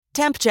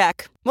Temp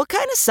check. What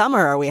kind of summer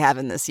are we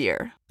having this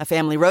year? A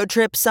family road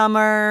trip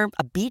summer?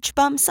 A beach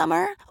bum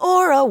summer?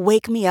 Or a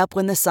wake me up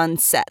when the sun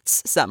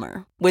sets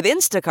summer? With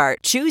Instacart,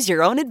 choose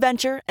your own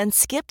adventure and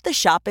skip the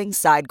shopping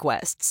side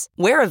quests.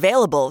 Where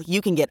available, you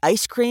can get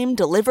ice cream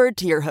delivered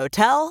to your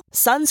hotel,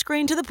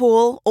 sunscreen to the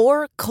pool,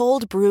 or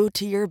cold brew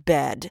to your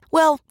bed.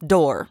 Well,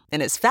 door,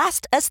 in as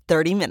fast as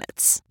 30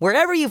 minutes.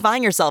 Wherever you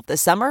find yourself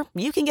this summer,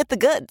 you can get the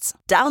goods.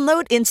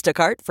 Download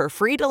Instacart for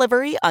free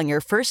delivery on your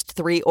first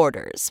 3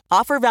 orders.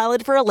 Offer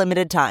valid for a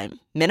limited time.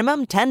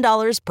 Minimum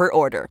 $10 per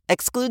order.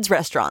 Excludes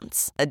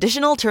restaurants.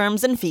 Additional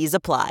terms and fees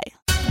apply.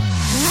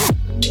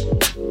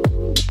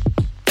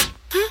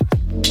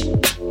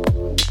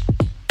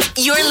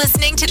 You're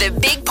listening to the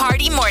Big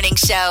Party Morning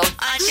Show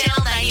on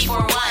Channel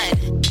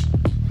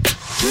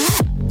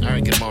 94.1. All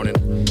right, good morning.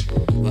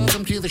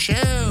 Welcome to the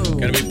show.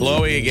 Gonna be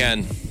blowy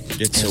again.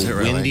 It's Is a it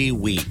really? windy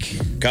week.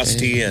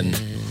 Gusty and...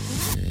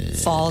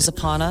 Falls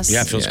upon us.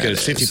 Yeah, it feels Yeah, good. it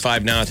It's is.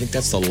 55 now. I think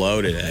that's the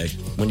low today.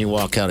 When you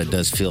walk out, it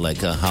does feel like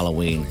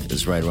Halloween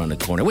is right around the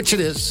corner, which it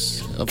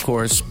is, of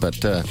course. But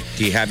Do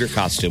you have your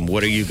costume?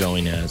 What are you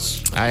going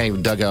as? I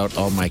dug out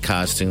all my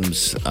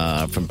costumes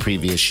from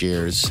previous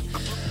years,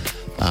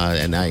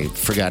 and I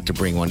forgot to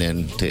bring one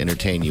in to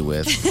entertain you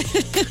with.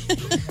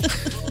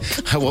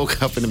 I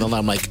woke up in the middle,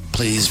 I'm like,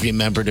 please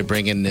remember to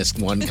bring in this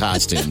one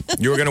costume.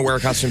 You were going to wear a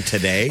costume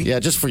today? Yeah,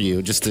 just for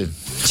you, just to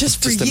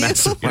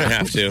mess You don't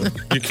have to.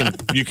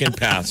 You can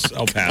pass.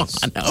 I'll pass.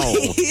 No,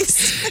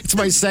 it's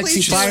my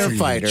sexy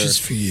firefighter.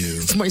 Just for you.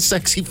 It's my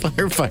sexy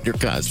firefighter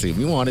costume.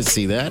 You want to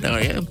see that? Oh,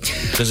 yeah.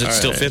 Does it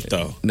still fit,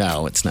 though?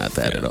 No, it's not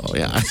that at all.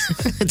 Yeah.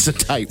 It's a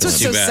tight So, one.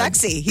 so bad.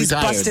 sexy. He's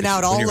Retired. busting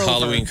out all When your over.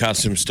 Halloween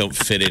costumes don't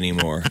fit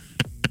anymore.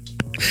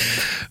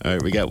 All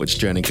right, we got what's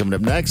trending coming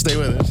up next. Stay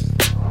with us.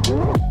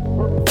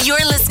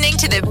 You're listening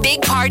to the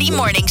Big Party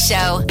Morning Show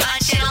on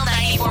Channel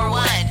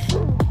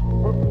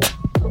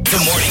 94.1. The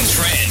morning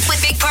trend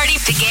With Big Party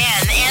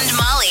began and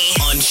Molly.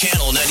 on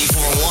Channel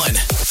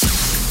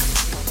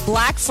 94.1.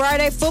 Black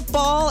Friday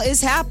football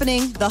is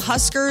happening. The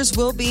Huskers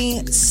will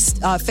be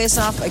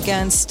facing off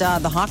against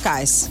the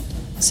Hawkeyes.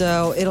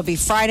 So it'll be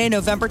Friday,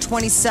 November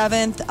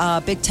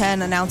 27th. Big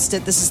Ten announced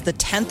it. This is the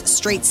 10th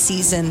straight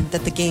season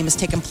that the game has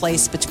taken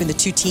place between the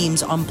two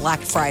teams on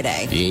Black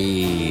Friday.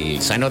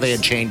 Yes. I know they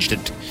had changed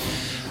it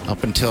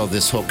up until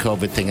this whole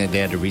COVID thing, and they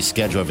had to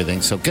reschedule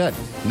everything. So good.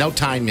 No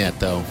time yet,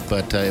 though,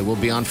 but it will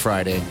be on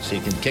Friday. So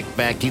you can kick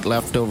back, eat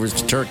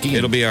leftovers, turkey.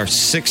 It'll be our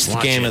 6th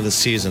Watch game it. of the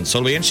season, so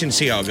it'll be interesting to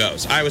see how it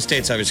goes. Iowa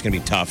State's obviously going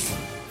to be tough.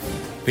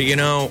 But,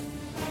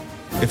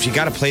 if you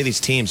got to play these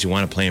teams, you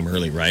want to play them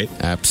early, right?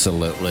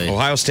 Absolutely.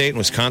 Ohio State and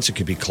Wisconsin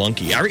could be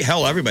clunky.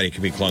 Everybody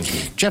could be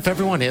clunky. Jeff,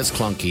 everyone is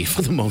clunky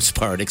for the most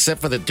part, except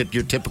for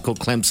your typical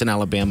Clemson,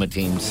 Alabama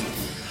teams.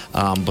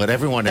 But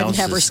everyone They've else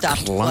never is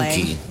stopped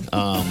clunky.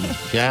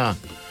 Yeah.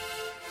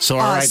 So,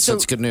 all right, so so-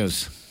 it's good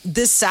news.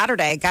 This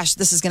Saturday, gosh,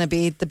 this is going to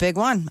be the big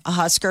one.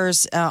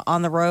 Huskers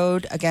on the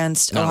road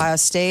against Ohio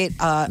State.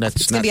 That's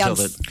it's going not to be on.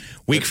 till the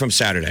Week from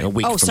Saturday. a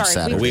week Oh, from sorry,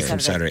 Saturday. A week from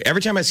Saturday.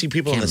 Every time I see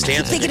people in the Can't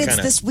stands, I'm thinking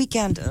it's this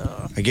weekend.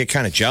 I get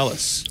kind of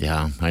jealous.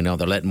 Yeah, I know.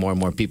 They're letting more and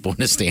more people in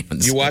the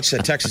stands. You watch the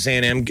Texas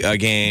A&M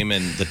game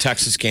and the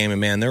Texas game,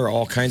 and man, there are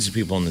all kinds of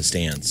people in the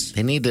stands.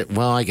 They need to,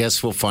 well, I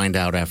guess we'll find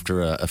out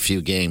after a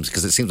few games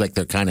because it seems like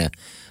they're kind of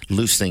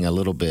loosening a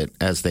little bit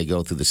as they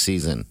go through the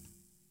season.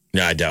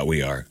 Yeah, I doubt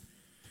we are.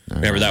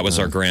 Remember, that was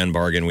our grand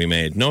bargain we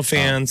made. No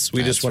fans.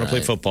 We just that's want to play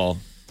right. football.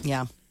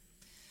 Yeah.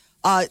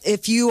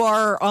 If you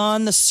are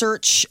on the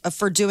search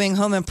for doing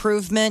home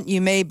improvement,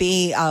 you may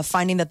be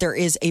finding that there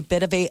is a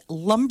bit of a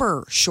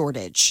lumber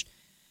shortage.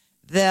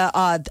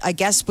 I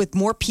guess with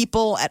more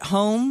people at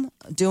home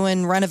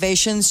doing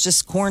renovations,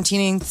 just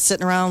quarantining,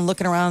 sitting around,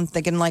 looking around,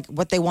 thinking like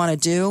what they want to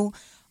do.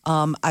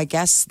 I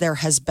guess there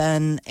has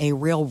been a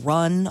real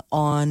run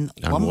on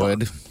lumber.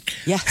 wood.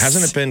 Yes.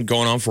 Hasn't it been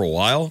going on for a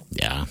while?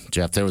 Yeah,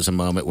 Jeff, there was a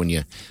moment when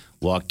you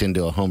walked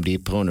into a Home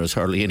Depot and there was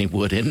hardly any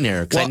wood in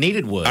there because I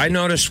needed wood. I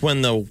noticed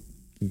when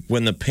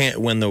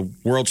the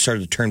world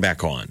started to turn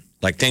back on,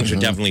 like things were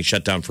definitely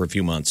shut down for a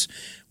few months.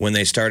 When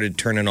they started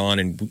turning on,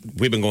 and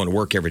we've been going to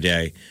work every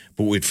day,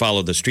 but we'd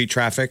follow the street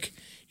traffic.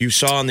 You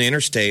saw on the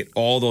interstate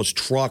all those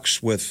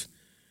trucks with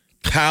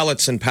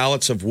pallets and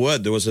pallets of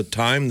wood. There was a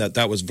time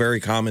that was very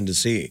common to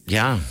see.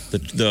 Yeah.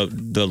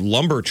 The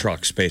lumber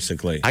trucks,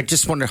 basically. I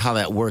just wonder how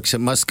that works. It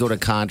must go to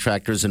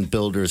contractors and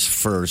builders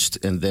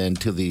first and then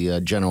to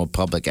the general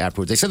public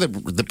afterwards. They said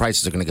that the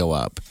prices are going to go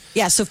up.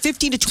 Yeah, so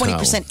 15 to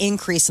 20%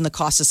 increase in the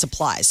cost of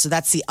supplies. So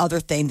that's the other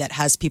thing that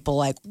has people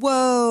like,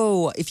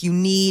 whoa, if you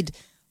need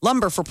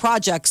lumber for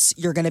projects,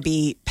 you're going to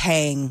be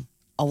paying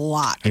a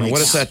lot. And right what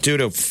does now. that do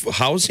to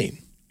housing?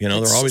 They're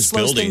always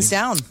slows building. things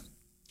down.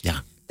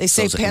 Yeah. They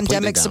say Slows it completely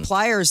pandemic down.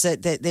 suppliers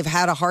that they've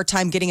had a hard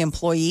time getting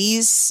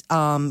employees.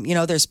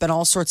 There's been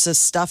all sorts of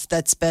stuff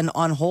that's been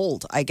on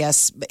hold, I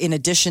guess, in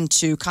addition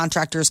to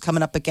contractors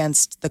coming up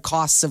against the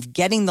costs of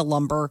getting the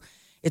lumber.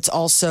 It's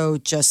also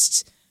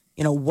just,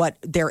 what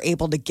they're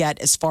able to get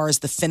as far as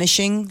the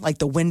finishing, like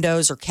the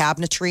windows or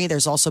cabinetry.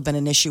 There's also been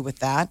an issue with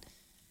that.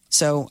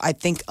 So I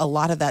think a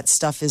lot of that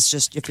stuff is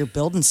just if you're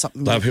building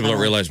something. A lot of people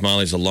don't realize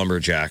Molly's a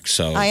lumberjack,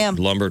 so I am.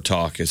 lumber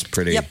talk is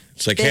pretty. Yep.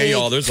 It's like, Big. hey,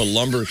 y'all, there's a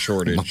lumber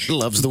shortage. She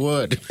loves the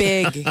wood.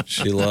 Big.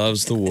 She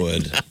loves the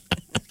wood.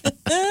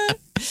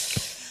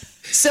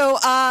 So,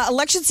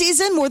 election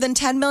season, more than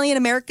 10 million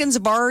Americans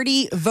have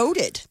already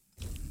voted.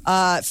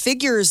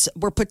 Figures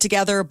were put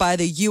together by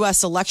the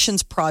U.S.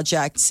 Elections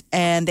Project,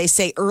 and they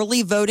say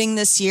early voting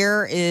this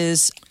year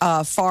is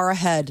far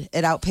ahead.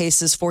 It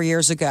outpaces 4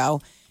 years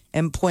ago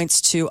and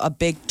points to a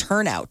big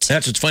turnout.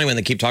 That's what's funny when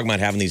they keep talking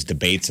about having these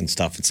debates and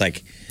stuff. It's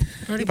like,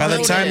 by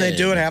the time they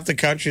do it, half the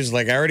country's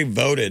like, I already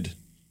voted.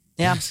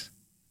 Yeah.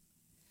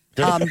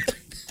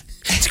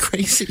 It's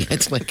crazy.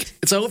 It's like,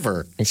 it's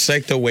over. It's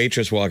like the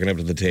waitress walking up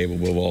to the table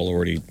with all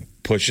already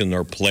pushing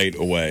their plate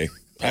away.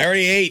 I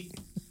already ate.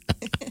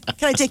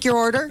 Can I take your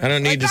order? I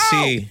don't need to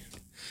see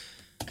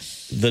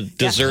the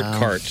dessert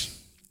cart.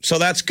 So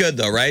that's good,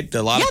 though, right?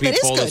 A lot of Yeah, that is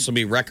people, good. this will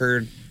be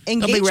record. There'll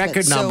be Engagement.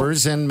 record So-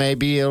 numbers, and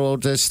maybe it'll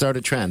just start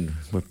a trend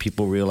where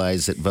people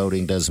realize that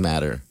voting does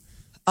matter.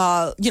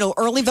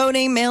 Early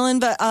voting, mail-in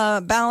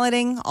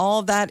balloting, all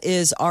of that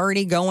is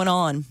already going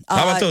on.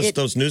 How about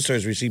those news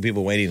stories where you see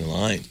people waiting in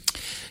line?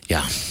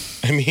 Yeah.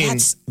 I mean,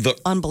 That's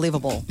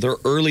unbelievable. they're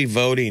early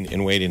voting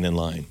and waiting in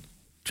line.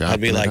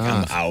 I'd be Dropping like, it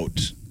I'm off.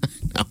 out.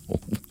 No.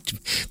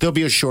 There'll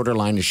be a shorter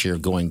line this year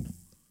going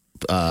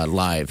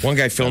live. One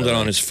guy filmed it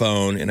on his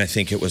phone, and I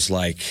think it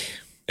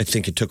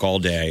took all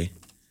day.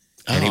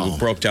 And he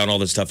broke down all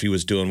the stuff he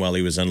was doing while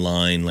he was in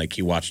line. Like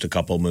he watched a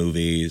couple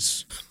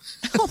movies.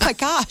 Oh, my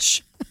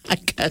gosh. I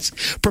guess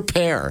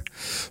prepare,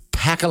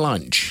 pack a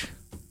lunch,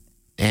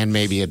 and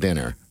maybe a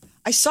dinner.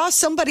 I saw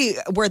somebody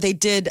where they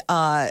did,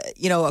 a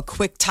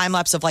quick time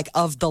lapse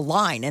of the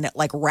line, and it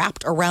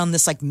wrapped around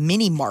this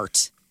mini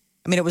mart.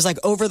 I mean, it was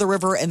over the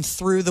river and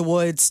through the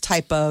woods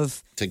type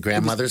of. To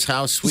grandmother's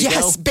house we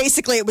Yes, go?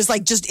 basically, it was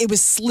it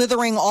was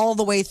slithering all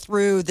the way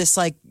through this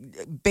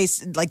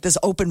this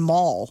open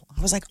mall.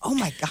 I was like, oh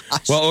my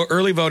gosh. Well,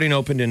 early voting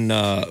opened in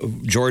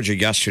Georgia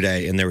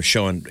yesterday, and they were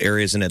showing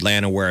areas in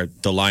Atlanta where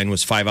the line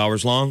was 5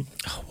 hours long.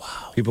 Oh,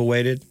 wow. People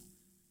waited.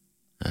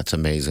 That's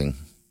amazing.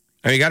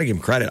 I mean, you got to give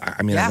them credit.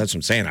 I mean, Yeah. that's what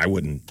I'm saying. I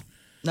wouldn't.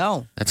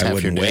 No, That's I half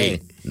your wouldn't day.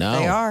 wait. No.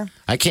 They are.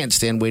 I can't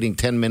stand waiting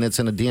 10 minutes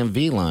in a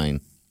DMV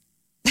line.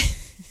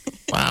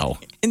 Wow.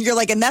 and you're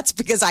and that's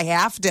because I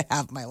have to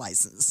have my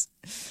license.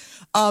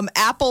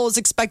 Apple is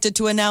expected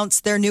to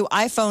announce their new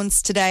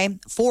iPhones today,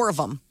 4 of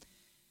them.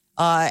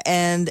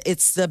 And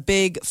it's the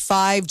big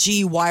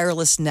 5G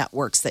wireless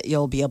networks that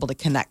you'll be able to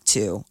connect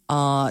to.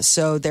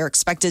 So they're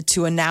expected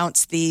to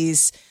announce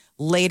these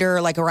later,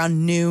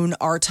 around noon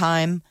our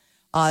time.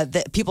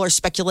 That people are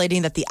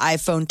speculating that the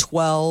iPhone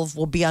 12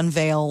 will be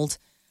unveiled.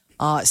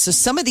 So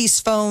some of these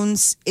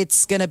phones,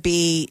 it's going to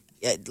be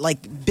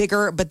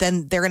bigger, but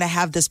then they're going to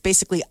have this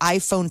basically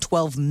iPhone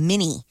 12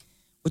 mini,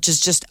 which is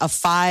just a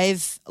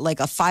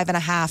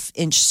 5.5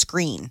 inch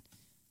screen,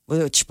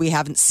 which we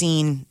haven't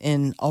seen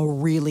in a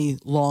really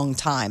long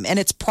time. And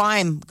it's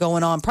Prime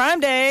going on. Prime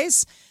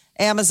Days.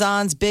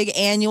 Amazon's big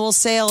annual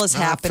sale is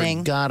happening.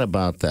 I forgot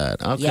about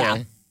that. Okay.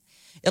 Yeah.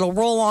 It'll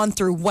roll on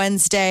through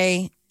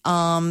Wednesday.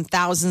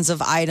 Thousands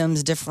of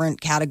items,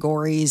 different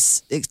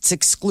categories. It's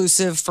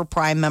exclusive for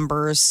Prime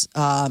members.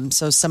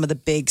 So some of the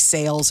big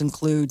sales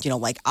include,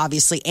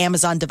 obviously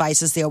Amazon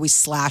devices. They always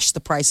slash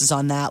the prices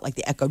on that, like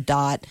the Echo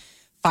Dot,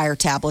 Fire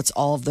tablets,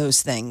 all of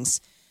those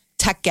things.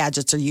 Tech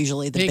gadgets are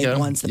usually the There you big go.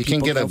 ones that you people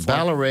can get go a for.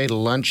 Ballerate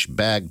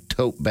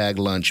tote bag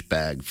lunch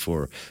bag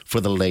for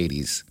the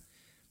ladies.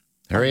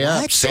 Hurry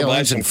up. What? Sale Go buy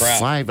ends in some crap.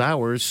 5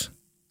 hours.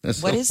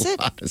 That's What a is it?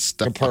 lot of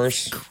stuff. A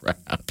purse.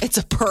 Crap. It's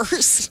a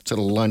purse. It's a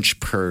lunch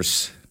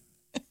purse.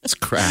 It's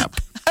crap.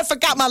 I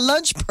forgot my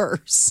lunch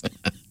purse.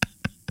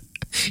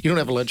 You don't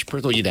have a lunch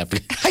purse? Well, you'd have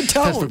to. I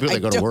don't. That's for people I that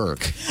go to don't.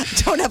 work.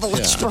 Don't have a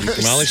lunch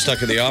purse. Molly's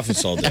stuck at the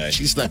office all day.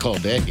 She's stuck all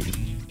day.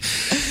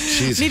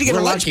 Need to get we're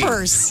a lunch lucky.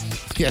 purse.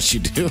 Yes, you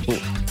do.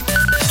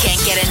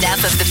 Can't get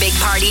enough of the Big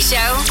Party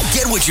Show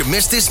Get what you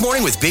missed this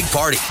morning with Big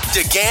Party,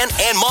 DeGan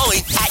and Molly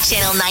at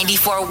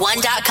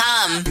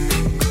channel941.com.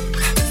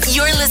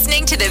 You're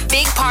listening to the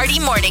Big Party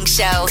Morning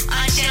Show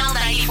on Channel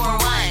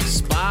 941.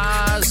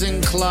 Spas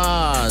and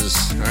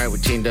Claws. All right, we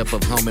teamed up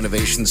with Home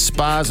Innovation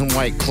Spas and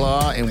White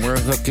Claw, and we're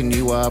hooking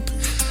you up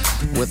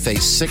with a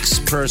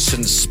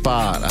 6-person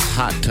spa, a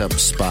hot tub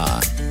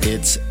spa.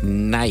 It's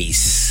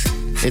nice.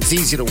 It's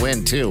easy to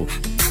win, too.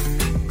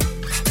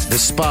 The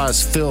spa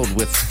is filled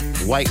with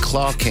White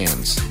Claw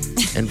cans.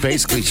 And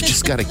basically, you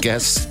just got to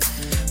guess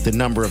the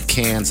number of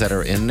cans that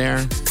are in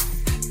there.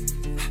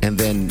 And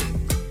then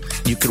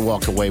you could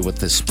walk away with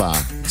this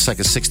spa. It's like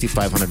a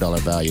 $6,500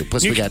 value.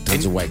 Plus, we got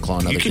tons of White Claw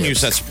and other You can use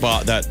gifts. that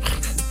spot, that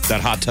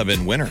hot tub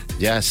in winter.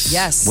 Yes.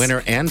 Yes.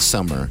 Winter and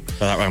summer.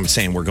 I'm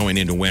saying we're going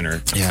into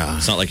winter. Yeah.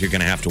 It's not like you're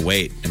going to have to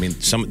wait. I mean,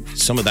 some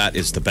of that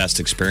is the best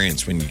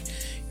experience when you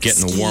get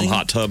in a warm Skiing.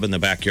 hot tub in the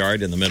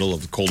backyard in the middle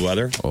of cold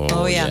weather.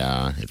 Oh,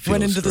 yeah. It feels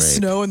Went into the great.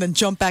 snow and then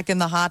jumped back in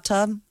the hot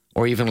tub.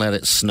 Or even let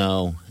it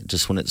snow.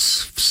 just when it's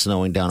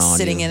snowing down on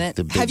Sitting you. in it.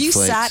 The big Have you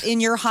flakes. sat in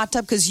your hot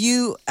tub? Because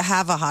you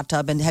have a hot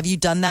tub. And have you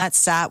done that,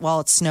 sat while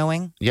it's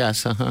snowing?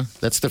 Yes,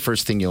 That's the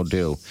first thing you'll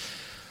do.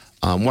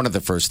 One of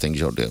the first things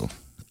you'll do.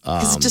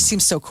 Because it just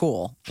seems so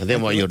cool. And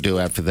then what you'll do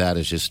after that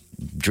is just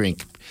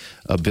drink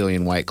a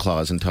billion White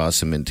Claws and toss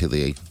them into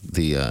the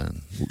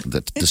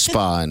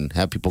spa and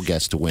have people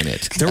guess to win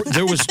it.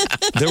 There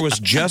was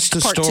just a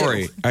Part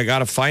story. two. I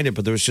gotta find it,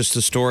 but there was just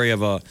a story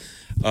of a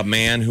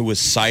man who was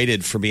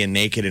cited for being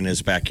naked in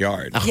his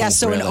backyard. Yeah,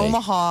 so in really?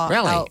 Omaha,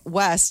 Really? out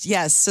west,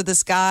 yes. So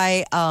this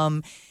guy,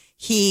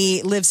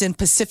 he lives in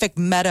Pacific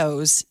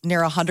Meadows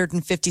near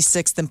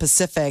 156th and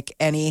Pacific,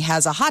 and he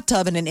has a hot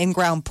tub and an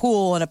in-ground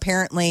pool, and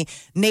apparently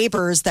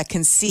neighbors that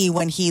can see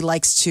when he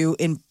likes to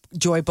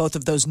enjoy both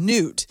of those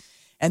nude.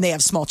 And they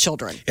have small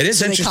children. It is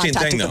So an they interesting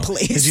contacted thing, the though,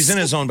 police. because he's in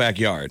his own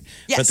backyard.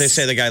 Yes. But they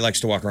say the guy likes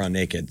to walk around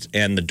naked,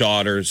 and the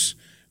daughter's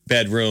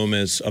bedroom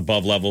is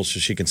above level, so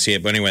she can see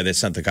it. But anyway, they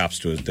sent the cops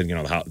to his.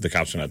 The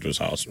cops went out to his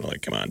house and were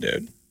like, "Come on,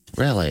 dude."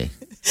 Really?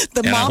 The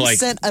And I'm mom like,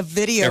 sent a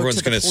video Everyone's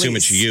to the going to assume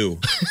it's police. you.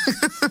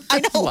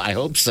 I know. Well, I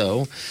hope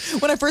so.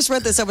 When I first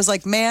read this, I was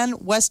like, man,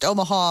 West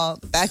Omaha,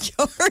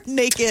 backyard,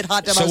 naked,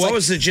 hot tub. I So what like,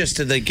 was the gist?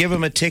 Did they give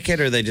him a ticket,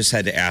 or they just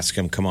had to ask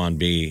him, "Come on,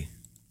 B"?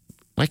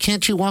 Why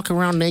can't you walk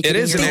around naked? It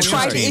in is your an They own tried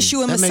to interesting-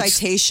 issue him a That makes-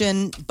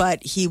 citation,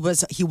 but he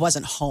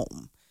wasn't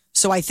home.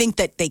 So I think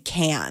that they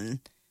can.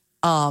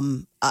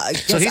 I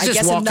he's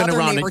just walking another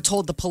around neighbor and-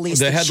 told the police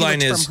The that headline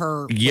she looked is, from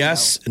her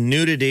 "Yes,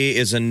 nudity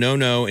is a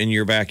no-no in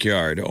your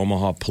backyard.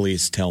 Omaha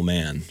police tell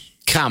man."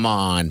 Come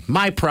on,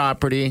 my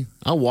property.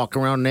 I'll walk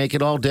around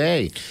naked all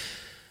day,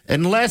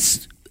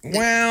 unless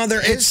Well,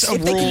 there is a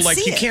if they rule can like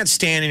see you it. can't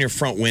stand in your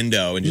front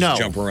window and just No.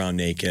 jump around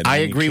naked. I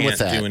And agree you with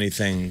can't that. Do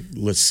anything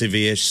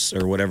lascivious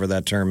or whatever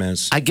that term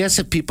is. I guess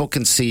if people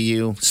can see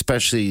you,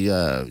 especially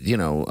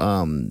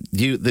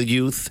the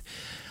youth,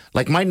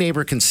 like my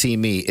neighbor can see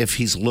me if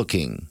he's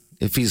looking.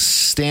 If he's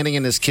standing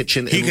in his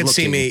kitchen, He and can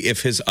see looking. me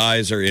if his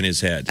eyes are in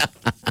his head.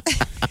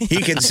 He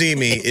can see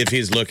me if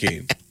he's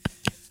looking.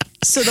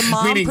 So the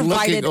mom Meaning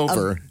provided looking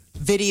over. a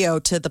video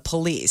to the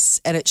police,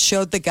 and it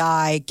showed the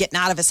guy getting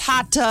out of his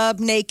hot tub,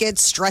 naked,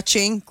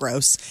 stretching,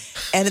 gross.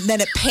 And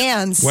then it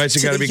pans Why has it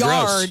to gotta the be gross?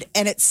 yard,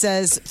 and it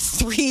says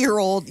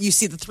 3-year-old. You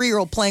see the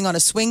 3-year-old playing on a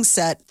swing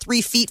set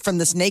 3 feet from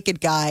this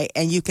naked guy,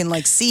 and you can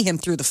like see him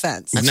through the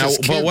fence. That's Now, his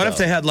but kid, what if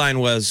though. the headline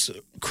was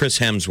Chris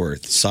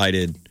Hemsworth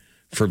cited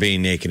for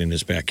being naked in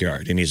his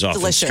backyard and he's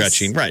often Delicious.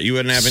 stretching? Right, you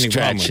wouldn't have any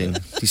problem Stretching.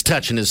 with it. He's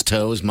touching his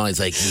toes. Molly's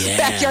like, yeah.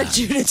 Backyard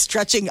nude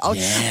stretching. Oh,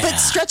 but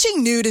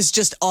stretching nude is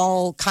just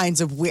all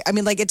kinds of weird. I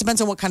mean, like it depends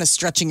on what kind of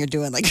stretching you're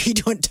doing. Like, are you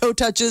doing toe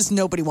touches?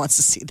 Nobody wants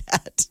to see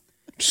that.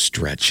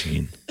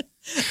 Stretching.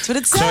 That's what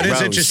it So said. it is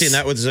Gross. interesting.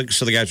 That was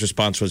so the guy's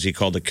response was he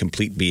called it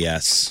complete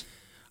BS.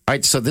 All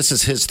right, so this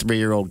is his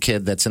 3-year-old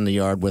kid that's in the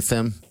yard with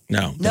him.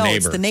 No, the No, neighbor.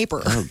 it's the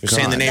neighbor. Oh, They're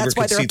saying the God. neighbor That's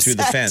why could see they're through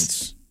the upset.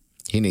 fence.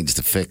 He needs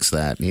to fix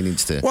that. He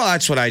needs to. Well,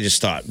 that's what I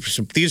just thought.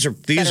 So these are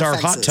Better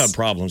hot fences. tub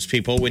problems,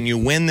 people. When you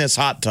win this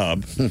hot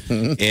tub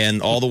and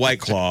all the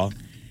White Claw,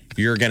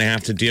 you're going to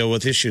have to deal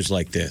with issues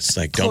like this.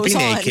 Like, don't be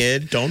Clothes on.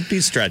 naked, don't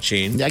be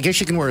stretching. I guess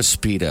you can wear a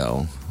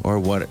Speedo or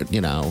what,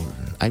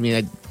 I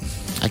mean,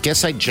 I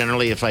guess I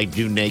generally, if I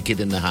do naked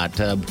in the hot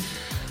tub,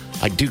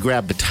 I do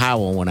grab the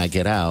towel when I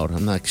get out.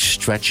 I'm not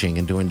stretching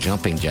and doing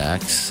jumping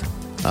jacks.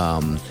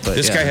 But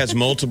This yeah. guy has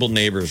multiple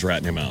neighbors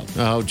ratting him out.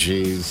 Oh,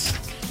 geez.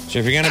 So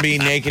if you're going to be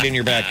naked in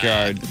your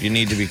backyard, you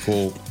need to be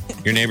cool.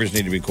 Your neighbors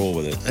need to be cool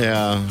with it.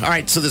 Yeah. All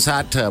right. So this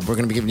hot tub, we're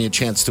going to be giving you a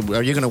chance to.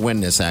 Are you going to win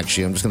this?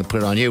 Actually, I'm just going to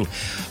put it on you.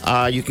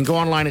 You can go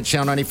online at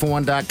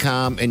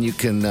channel941.com and you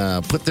can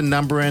put the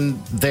number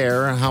in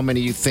there. How many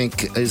you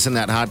think is in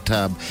that hot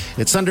tub?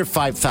 It's under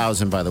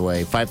 5,000, by the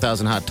way.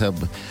 5,000 hot tub,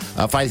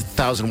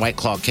 5,000 White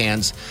Claw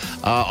cans.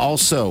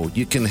 Also,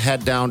 you can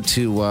head down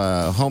to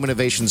Home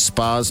Innovation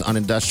Spas on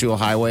Industrial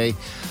Highway,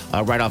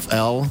 right off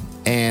L,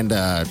 and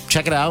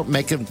check it out.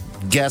 Make a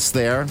guess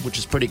there, which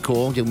is pretty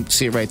cool. You'll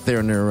see it right there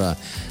in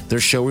their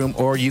showroom,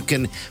 or you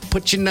can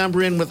put your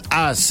number in with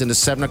us in the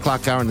 7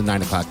 o'clock hour and the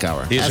 9 o'clock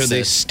hour. These That's are the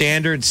it.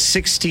 standard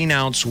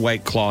 16-ounce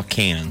White Claw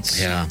cans.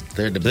 Yeah,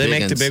 they're the Do they big make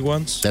the ones. big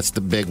ones? That's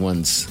the big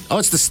ones. Oh,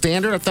 it's the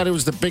standard? I thought it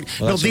was the big.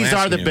 Well, no, that's what these I'm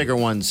are the asking you. bigger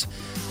ones.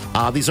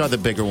 These are the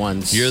bigger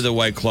ones. You're the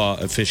White Claw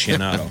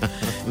aficionado.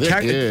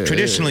 They're good.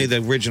 Traditionally, the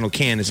original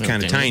can is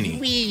kind of tiny.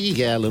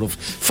 Yeah, a little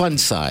fun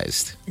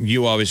sized.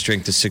 You always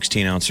drink the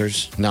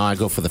 16-ouncers. No, I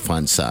go for the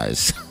fun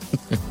size.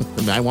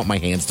 I want my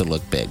hands to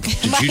look big.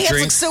 Did My you hands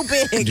drink? look so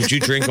big. Did you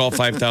drink all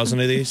 5,000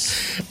 of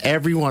these?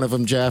 Every one of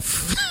them,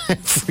 Jeff.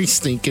 Every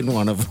stinking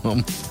one of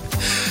them.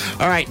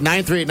 All right,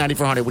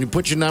 938-9400. When you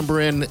put your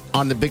number in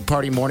on the Big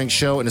Party Morning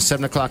Show in the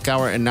 7 o'clock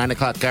hour and 9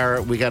 o'clock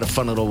hour, we got a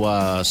fun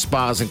little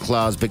Spas and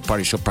Claws Big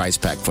Party Show prize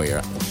pack for you.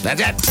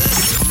 That's it.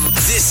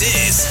 This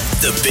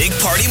is the Big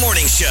Party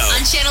Morning Show.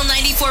 On Channel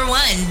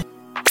 94.1.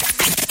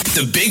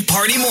 The Big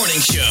Party Morning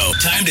Show.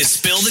 Time to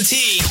spill the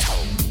tea.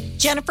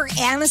 Jennifer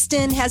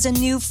Aniston has a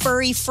new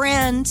furry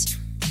friend.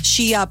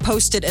 She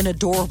posted an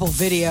adorable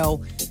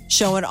video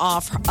showing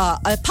off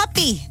a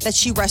puppy that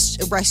she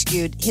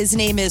rescued. His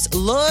name is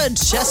Lord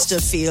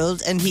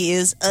Chesterfield, and he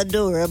is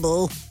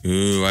adorable.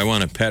 Ooh, I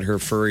want to pet her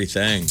furry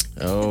thing.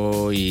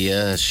 Oh,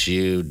 yes,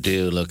 you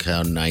do. Look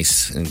how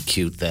nice and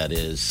cute that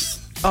is.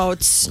 Oh,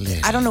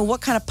 I don't know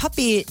what kind of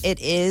puppy it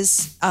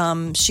is.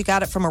 She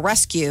got it from a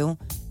rescue.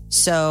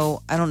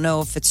 So I don't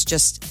know if it's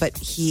just, but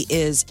he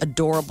is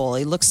adorable.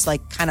 He looks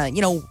like kind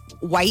of,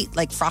 white,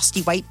 like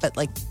frosty white, but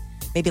like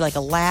maybe like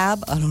a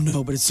lab. I don't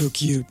know, but it's so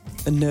cute.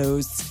 The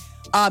nose.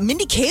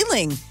 Mindy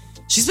Kaling,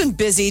 she's been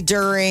busy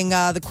during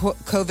the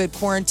COVID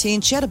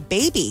quarantine. She had a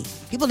baby.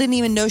 People didn't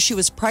even know she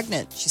was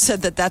pregnant. She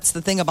said that that's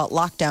the thing about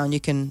lockdown. You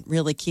can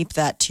really keep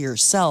that to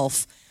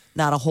yourself.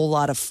 Not a whole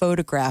lot of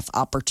photograph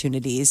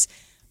opportunities.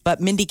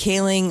 But Mindy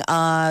Kaling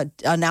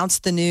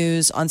announced the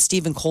news on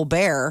Stephen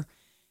Colbert.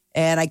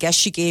 And I guess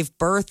she gave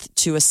birth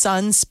to a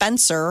son,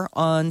 Spencer,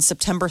 on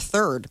September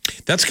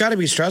 3rd. That's got to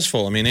be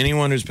stressful. I mean,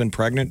 anyone who's been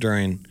pregnant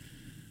during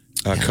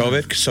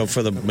COVID, so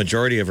for the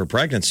majority of her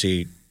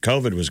pregnancy,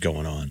 COVID was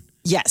going on.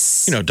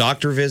 Yes.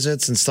 Doctor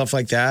visits and stuff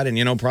like that.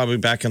 And, probably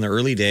back in the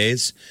early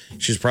days,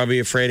 she was probably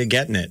afraid of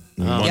getting it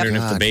and wondering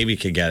if the baby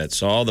could get it.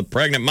 So all the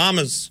pregnant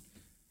mamas,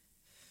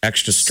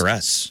 extra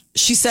stress.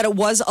 She said it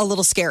was a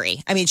little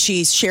scary. I mean,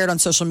 she shared on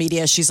social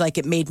media, she's like,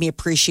 it made me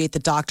appreciate the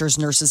doctors,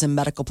 nurses, and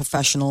medical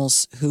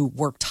professionals who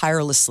work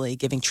tirelessly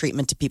giving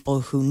treatment to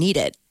people who need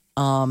it.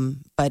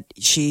 But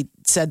she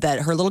said that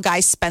her little guy,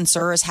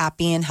 Spencer, is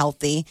happy and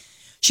healthy.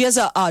 She has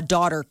a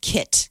daughter,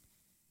 Kit.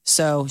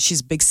 So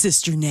she's a big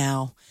sister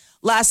now.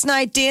 Last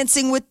night,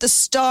 Dancing with the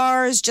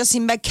Stars,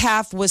 Jesse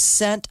Metcalf was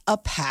sent a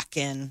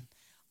packing.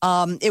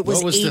 It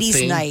was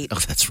 80s night. Oh,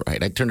 that's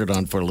right. I turned it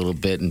on for a little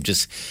bit and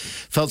just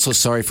felt so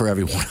sorry for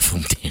every one of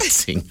them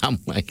dancing. I'm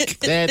like,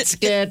 let's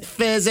get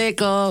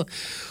physical.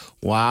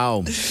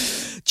 Wow.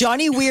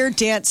 Johnny Weir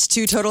danced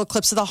to Total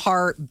Eclipse of the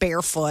Heart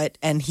barefoot,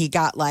 and he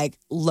got like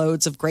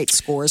loads of great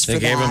scores for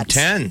that. They gave him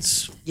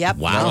 10s. Yep.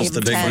 Wow. That's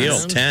the big deal.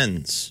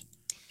 10s.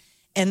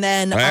 And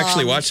then I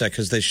actually watched that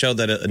because they showed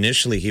that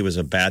initially he was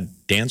a bad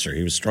dancer.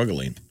 He was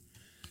struggling.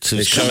 So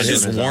they showed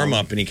his warm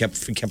up, and he kept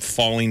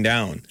falling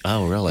down.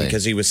 Oh, really?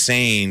 Because he was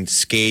saying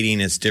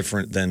skating is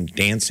different than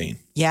dancing.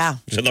 Yeah.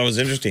 So that was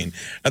interesting.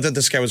 I thought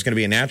this guy was going to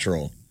be a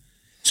natural.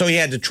 So he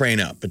had to train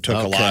up. It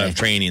took a lot of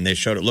training. They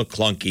showed it looked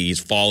clunky. He's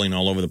falling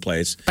all over the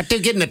place. But they're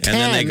getting a 10.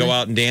 And then they go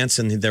out and dance,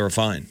 and they were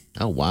fine.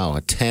 Oh, wow.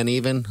 A 10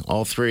 even?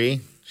 All three?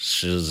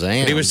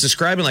 Shazam. But he was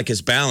describing like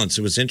his balance.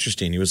 It was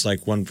interesting. He was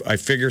like, when I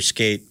figure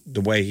skate,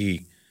 the way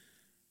he...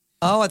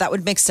 Oh, that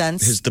would make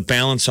sense. The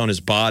balance on his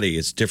body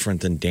is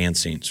different than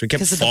dancing. So he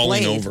kept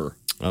falling over.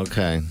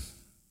 Okay.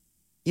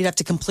 You'd have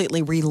to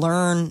completely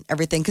relearn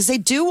everything because they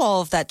do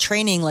all of that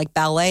training like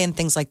ballet and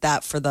things like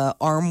that for the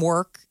arm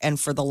work and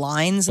for the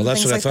lines and things like that. Well,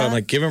 that's what I thought. I'm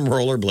like, give him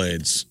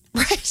rollerblades.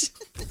 Right.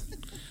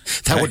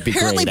 That would be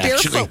Apparently great,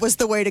 barefoot actually. was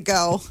the way to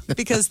go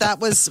because that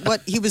was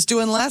what he was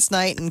doing last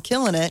night and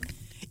killing it.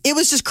 It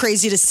was just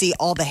crazy to see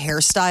all the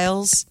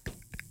hairstyles.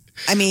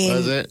 I mean,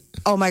 Was it?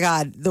 Oh my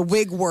God, the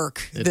wig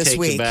work this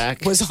week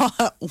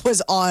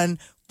was on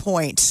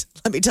point.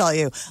 Let me tell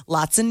you,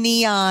 lots of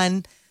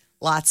neon,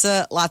 lots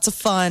of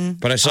fun.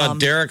 But I saw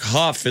Derek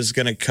Huff is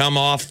going to come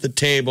off the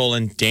table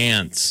and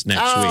dance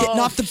next week. Getting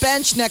off the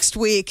bench next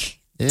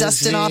week,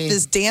 dusting off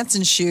his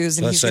dancing shoes,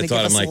 and he's going to give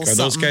us a little are those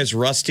something. guys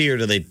rusty or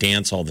do they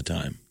dance all the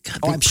time? God,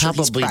 I'm sure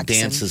he's probably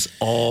practicing. dances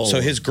all So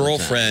his the time.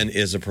 girlfriend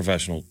is a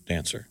professional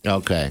dancer.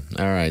 Okay.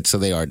 All right. So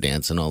they are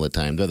dancing all the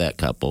time. They're that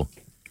couple.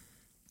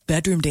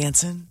 Bedroom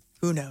dancing.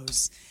 Who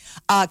knows?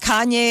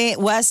 Kanye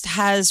West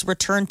has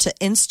returned to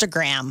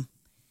Instagram.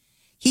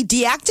 He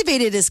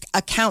deactivated his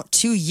account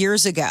 2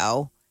 years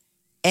ago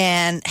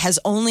and has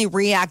only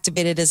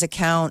reactivated his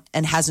account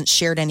and hasn't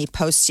shared any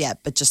posts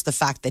yet, but just the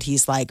fact that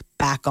he's like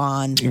back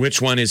on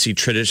Which one is he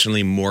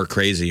traditionally more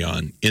crazy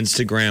on,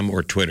 Instagram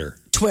or Twitter?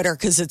 Twitter,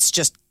 because it's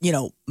just,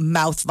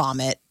 mouth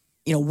vomit,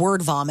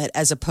 word vomit,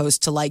 as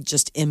opposed to like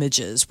just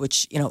images,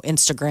 which,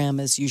 Instagram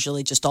is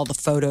usually just all the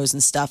photos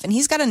and stuff. And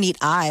he's got a neat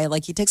eye.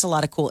 Like he takes a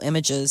lot of cool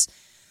images.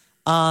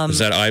 Is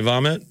that eye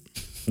vomit?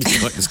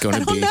 What is going I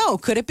to don't be? know.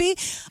 Could it be?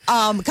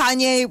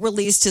 Kanye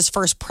released his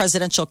first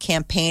presidential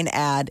campaign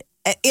ad.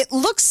 It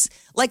looks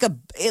like an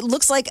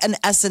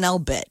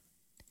SNL bit.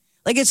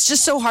 Like it's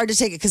just so hard to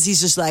take it because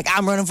he's just like,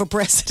 I'm running for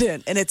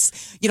president. And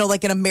it's,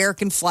 like an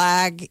American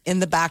flag in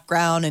the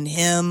background and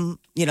him,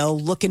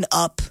 looking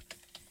up.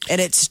 And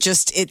it's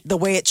just the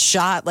way it's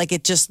shot, like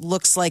it just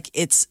looks like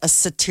it's a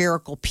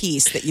satirical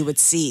piece that you would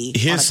see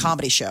on a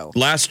comedy show.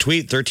 Last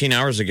tweet 13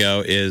 hours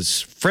ago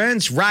is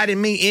friends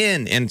writing me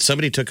in. And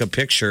somebody took a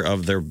picture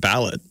of their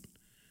ballot,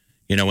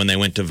 when they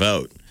went to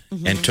vote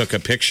and took a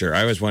picture.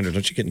 I always wondered,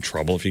 don't you get in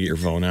trouble if you get your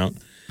phone out?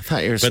 I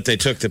thought you were But they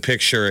took the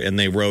picture and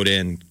they wrote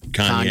in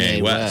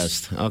Kanye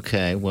West.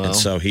 Okay, well. And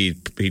so he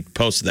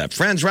posted that.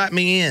 Friends write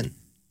me in.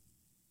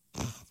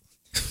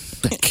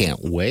 I can't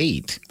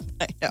wait.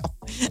 I know.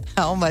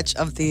 How much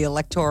of the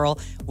electoral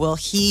will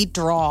he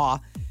draw?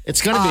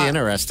 It's going to be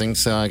interesting,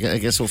 so I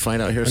guess we'll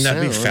find out here Wouldn't soon.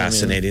 that be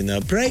fascinating,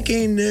 though?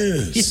 Breaking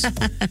news.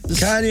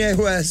 Kanye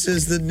West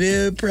is the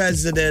new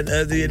president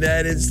of the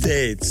United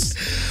States.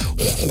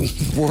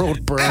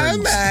 World burns. Oh,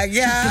 my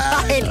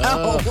God. I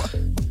know.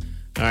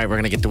 All right, we're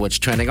going to get to what's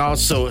trending.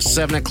 Also,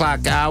 7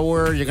 o'clock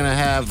hour, you're going to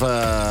have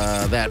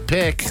that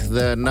pick,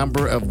 the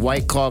number of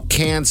White Claw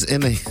cans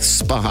in a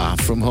spa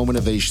from Home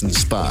Innovation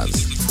Spas.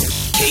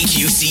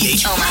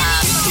 KQCH.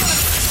 Omaha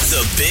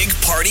The Big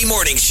Party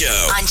Morning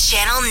Show. on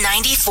Channel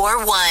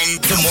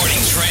 94.1 The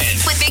Morning Trend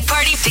with Big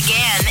Party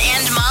began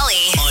and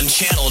Molly. on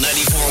Channel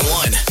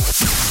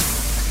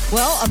 94.1.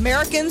 Well,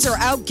 Americans are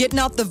out getting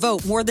out the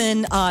vote. More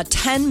than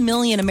 10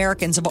 million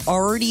Americans have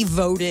already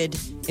voted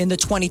in the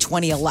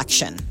 2020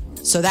 election.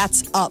 So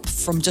that's up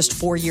from just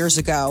 4 years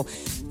ago.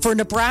 For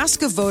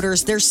Nebraska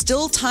voters, there's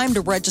still time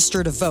to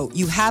register to vote.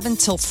 You have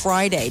until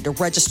Friday to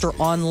register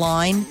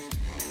online.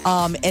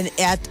 And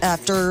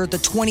after the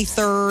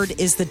 23rd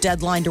is the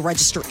deadline to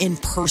register in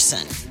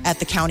person at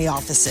the county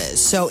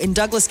offices. So in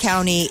Douglas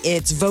County,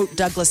 it's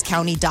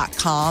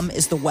votedouglascounty.com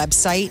is the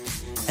website.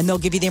 And they'll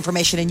give you the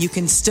information and you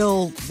can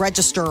still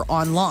register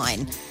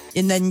online.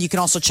 And then you can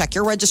also check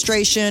your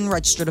registration,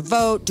 register to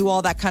vote, do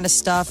all that kind of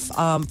stuff.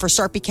 For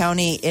Sarpy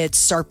County, it's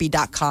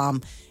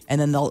sarpy.com.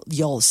 And then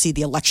you'll see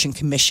the Election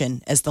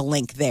Commission as the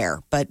link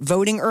there. But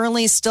voting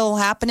early is still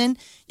happening.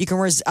 You can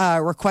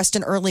request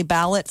an early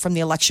ballot from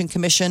the Election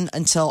Commission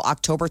until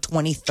October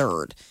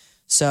 23rd.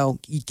 So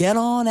you get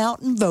on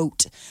out and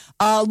vote.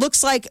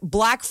 Looks like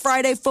Black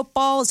Friday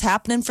football is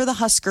happening for the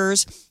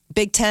Huskers.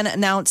 Big Ten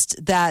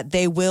announced that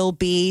they will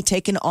be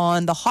taking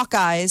on the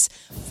Hawkeyes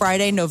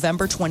Friday,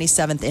 November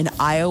 27th in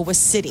Iowa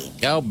City.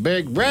 Go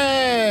Big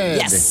Red!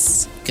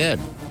 Yes. Good.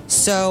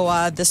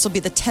 So this will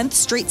be the 10th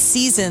straight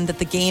season that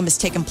the game has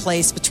taken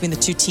place between the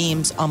two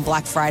teams on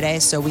Black Friday.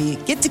 So we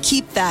get to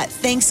keep that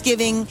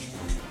Thanksgiving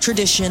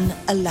tradition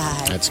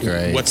alive. That's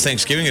great. What's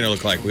Thanksgiving going to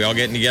look like? We all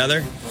getting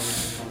together?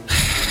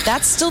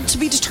 That's still to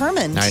be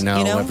determined. I know,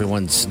 You know?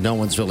 no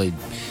one's really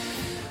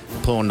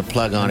pulling the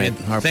plug on it.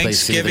 Our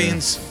place either.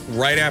 Thanksgiving's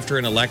right after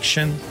an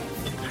election.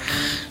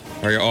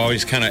 Are you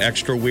always kind of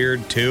extra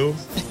weird, too?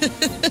 Yeah,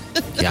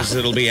 Because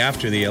it'll be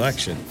after the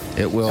election.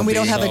 it will. And we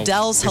don't be. have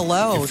Adele's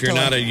hello. If you're to,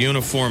 not like, a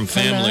uniform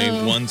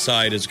family, one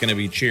side is going to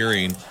be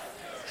cheering.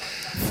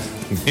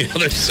 The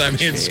other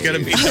side, it's going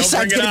to be, other don't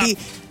side's bring it going up.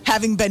 to be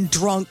having been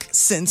drunk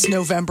since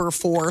November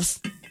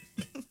 4th.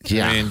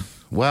 Yeah. I mean-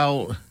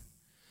 Well,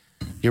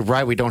 you're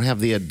right. We don't have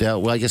the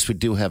Adele. Well, I guess we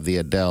do have the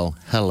Adele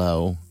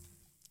hello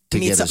to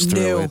We need get us something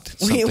through new. it.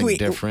 Something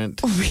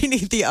different. We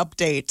need the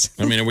update.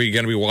 I mean, are we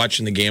going to be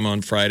watching the game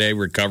on Friday,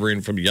 recovering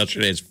from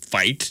yesterday's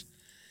fight?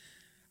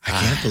 I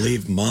can't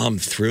believe Mom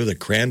threw the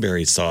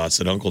cranberry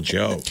sauce at Uncle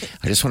Joe.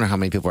 I just wonder how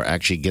many people are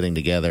actually getting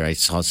together. I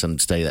saw some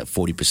study that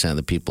 40% of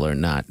the people are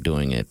not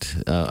doing it.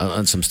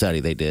 On some study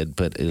they did,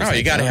 but it was Oh,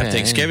 you got to have okay.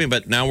 Thanksgiving,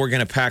 but now we're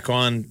going to pack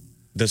on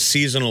the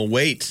seasonal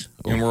weight,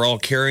 and we're all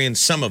carrying,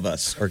 some of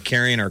us are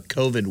carrying our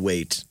COVID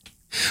weight.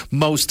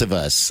 Most of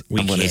us, We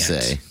I'm going to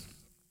can't. say.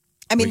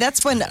 I mean,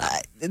 that's when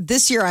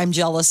this year I'm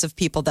jealous of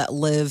people that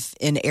live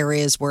in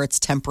areas where it's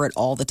temperate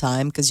all the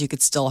time because you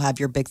could still have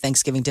your big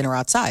Thanksgiving dinner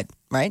outside,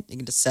 right? You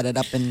can just set it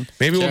up and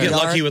Maybe we'll get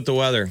yard. lucky with the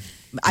weather.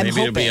 I'm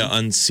Maybe it'll be an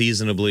hoping.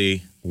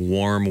 unseasonably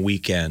warm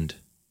weekend.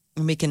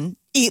 And we can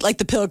eat like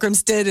the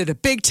Pilgrims did at a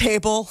big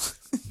table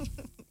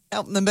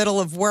out in the middle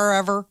of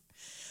wherever.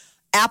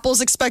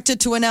 Apple's expected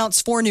to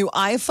announce 4 new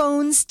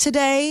iPhones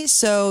today.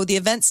 So the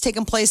event's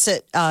taking place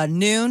at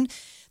noon.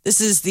 This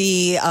is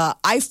the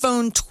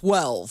iPhone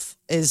 12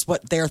 is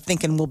what they're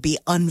thinking will be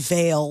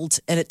unveiled.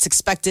 And it's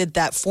expected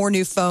that 4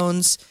 new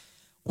phones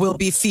will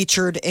be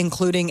featured,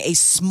 including a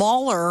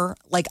smaller,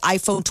 like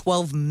iPhone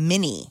 12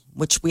 mini,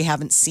 which we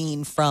haven't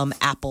seen from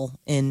Apple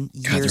in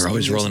years. God, they're and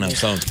always years rolling and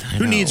out years. phones.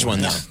 Who needs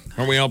one, though?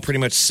 Aren't we all pretty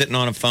much sitting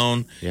on a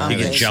phone? Yeah, you I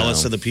get think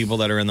jealous so. of the people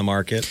that are in the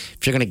market.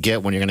 If you're going to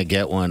get one, you're going to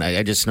get one.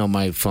 I just know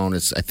my phone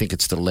is, I think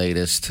it's the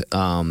latest,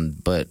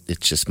 but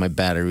it's just my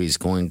battery's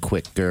going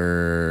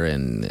quicker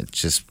and it's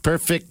just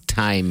perfect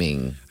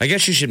timing. I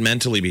guess you should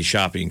mentally be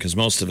shopping because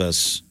most of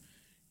us,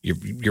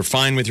 you're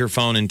fine with your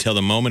phone until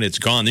the moment it's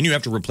gone. Then you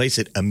have to replace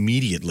it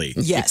immediately.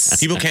 Yes.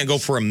 People can't go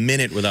for a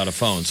minute without a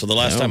phone. So the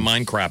last time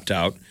mine crapped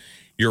out,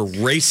 you're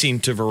racing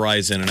to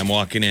Verizon and I'm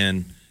walking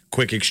in,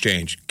 quick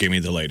exchange, give me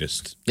the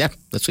latest. Yeah,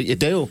 that's what you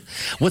do.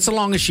 What's the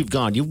longest you've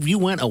gone? You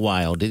went a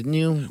while, didn't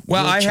you?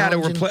 Well, You were I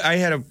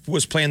challenging?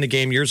 was playing the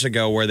game years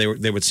ago where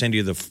they would send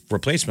you the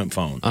replacement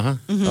phone. Uh-huh.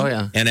 Oh,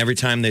 yeah. And every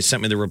time they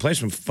sent me the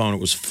replacement phone,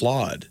 it was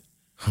flawed.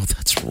 Oh,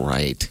 that's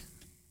right.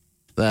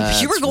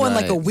 If you were going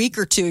like a right. week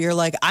or two, you're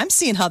like, I'm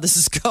seeing how this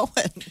is going.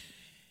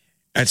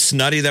 It's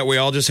nutty that we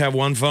all just have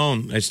one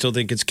phone. I still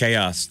think it's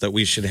chaos that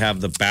we should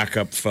have the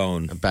backup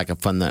phone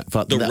Backup fun that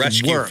The that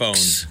rescue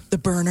works. phone. The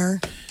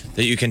burner.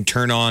 that you can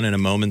turn on in a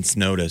moment's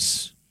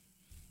notice.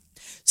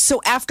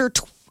 So after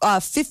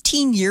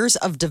 15 years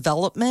of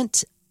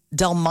development,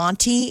 Del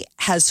Monte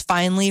has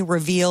finally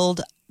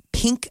revealed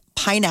pink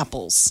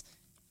pineapples.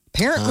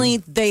 Apparently,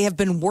 they have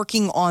been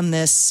working on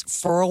this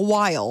for a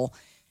while.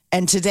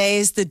 And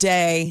today's the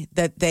day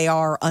that they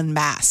are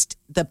unmasked.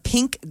 The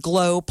Pink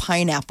Glow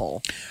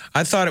Pineapple.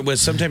 I thought it was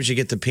sometimes you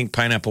get the pink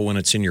pineapple when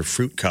it's in your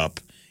fruit cup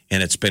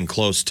and it's been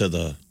close to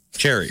the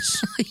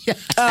cherries.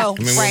 Oh,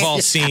 I mean, we've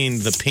all seen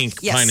the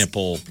pink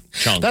pineapple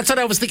chunk. That's what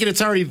I was thinking.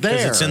 It's already there.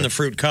 Because it's in the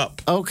fruit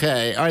cup.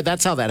 Okay. All right.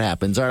 That's how that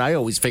happens. All right. I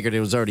always figured it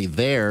was already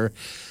there.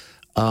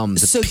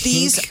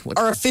 These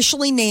are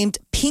officially named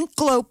Pink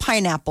Glow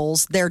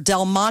Pineapples. They're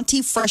Del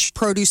Monte Fresh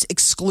Produce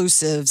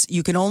exclusives.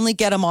 You can only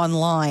get them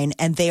online,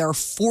 and they are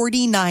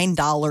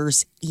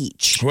 $49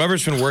 each.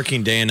 Whoever's been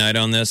working day and night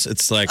on this,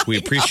 it's like, we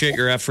appreciate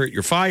your effort.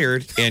 You're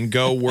fired, and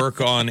go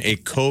work on a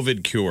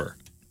COVID cure.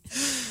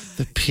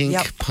 The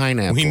pink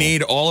pineapple. We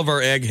need all of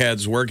our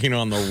eggheads working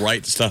on the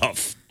right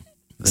stuff.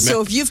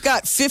 So if you've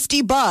got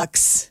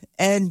 $50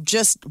 and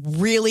just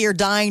really are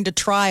dying to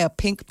try a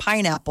pink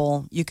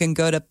pineapple, you can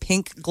go to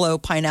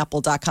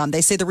pinkglowpineapple.com.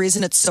 They say the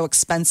reason it's so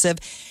expensive,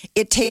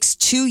 it takes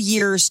 2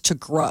 years to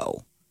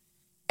grow.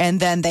 And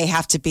then they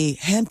have to be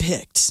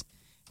handpicked.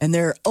 And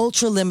they're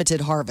ultra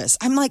limited harvest.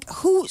 I'm like,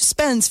 who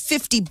spends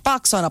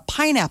 $50 on a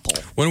pineapple?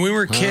 When we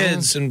were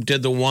kids and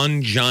did the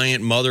one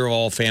giant mother of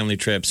all family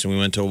trips and we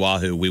went to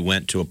Oahu, we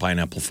went to a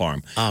pineapple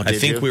farm. Oh, I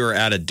think we were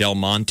at a Del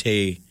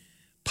Monte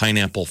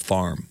pineapple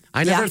farm.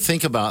 I never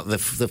think about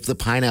the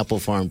pineapple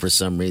farm for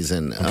some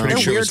reason. I'm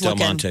pretty sure it was Del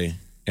weird-looking. Monte.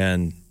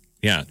 And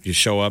yeah, you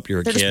show up,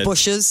 you're a They're kid. just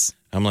bushes.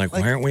 I'm like,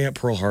 why aren't we at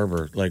Pearl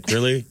Harbor? Like,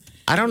 really?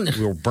 I don't know.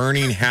 We were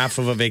burning half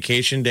of a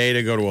vacation day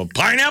to go to a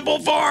pineapple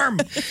farm.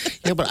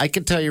 Yeah, but I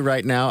can tell you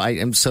right now, I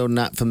am so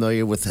not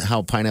familiar with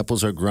how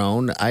pineapples are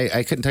grown.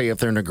 I couldn't tell you if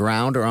they're in the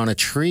ground or on a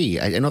tree.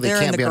 I know they They're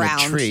in can't the be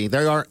ground. on a tree.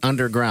 They are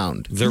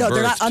underground. They're They're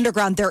birthed. not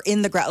underground. They're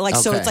in the ground. Like,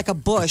 so Okay. it's like a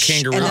bush.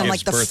 kangaroo And then, gives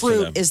like, the birth to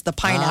fruit them. is the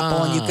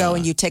pineapple. And you go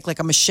and you take, like,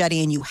 a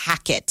machete and you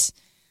hack it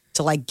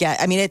to, like,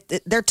 get. I mean,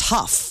 they're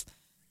tough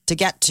to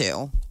get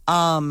to.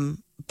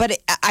 But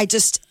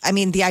I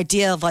mean, the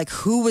idea of, like,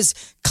 who was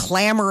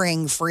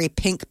clamoring for a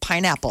pink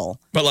pineapple?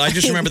 But I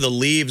just remember the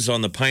leaves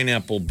on the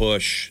pineapple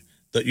bush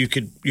that you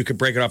could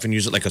break it off and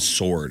use it like a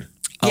sword.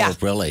 Yeah. Oh,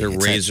 really? They're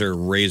It's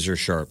razor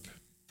sharp.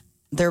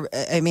 They're,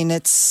 I mean,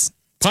 it's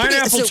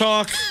Pineapple so-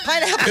 talk.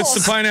 Pineapples.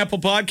 It's the Pineapple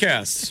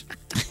Podcast.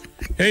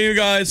 Hey, you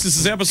guys, this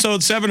is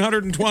episode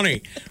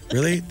 720.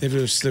 Really?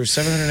 There's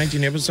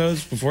 719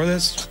 episodes before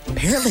this?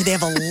 Apparently, they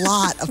have a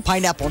lot of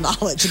pineapple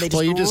knowledge, and they just,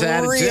 Well, you just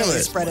added really to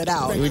it. spread it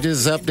out. We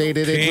just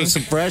updated it Pink. with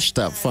some fresh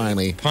stuff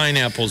finally.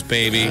 Pineapples,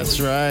 baby. That's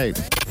right.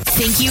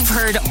 Think you've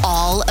heard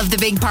all of the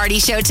Big Party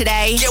Show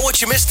today? Get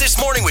what you missed this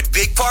morning with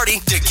Big Party,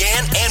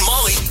 DeGan, and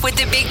Molly With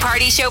the Big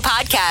Party Show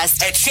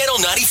podcast. at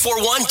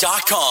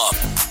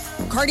channel941.com.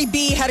 Cardi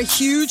B had a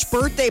huge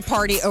birthday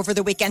party over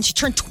the weekend. She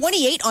turned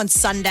 28 on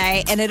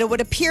Sunday, and it would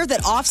appear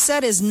that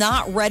Offset is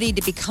not ready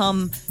to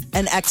become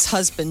an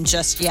ex-husband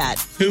just yet.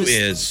 Who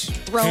is?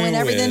 Throwing Who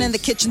everything is? in the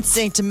kitchen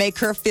sink to make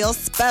her feel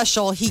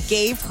special. He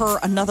gave her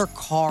another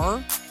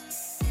car,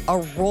 a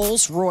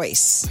Rolls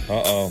Royce.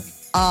 Uh-oh.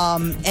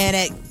 And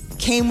it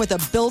came with a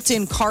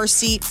built-in car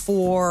seat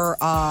for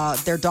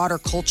their daughter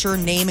Culture,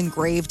 name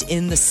engraved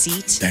in the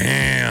seat.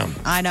 Damn.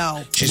 I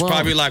know. She's Well-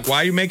 probably like, why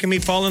are you making me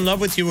fall in love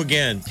with you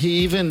again? He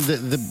even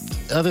the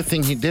other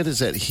thing he did is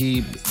that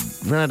he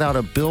rented out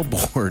a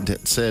billboard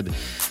that said,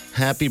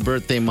 "Happy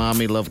birthday,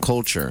 mommy, love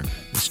Culture."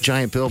 This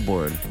giant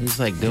billboard. He's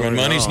like doing When it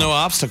money's all. no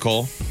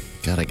obstacle.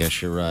 God, I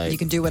guess you're right. You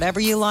can do whatever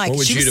you like. What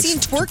would She you was do- seen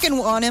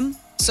twerking on him,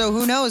 so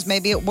who knows?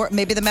 Maybe it worked.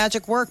 Maybe the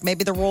magic worked.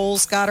 Maybe the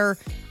Rolls got her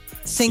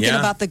thinking Yeah.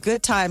 about the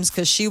good times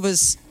because she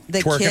was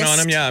they Twerking kissed. on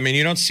him, yeah. I mean,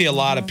 you don't see a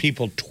lot of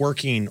people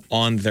twerking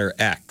on their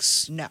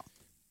ex. No,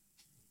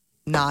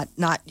 not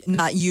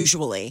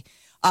usually.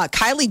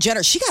 Kylie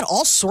Jenner, she got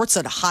all sorts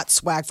of hot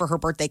swag for her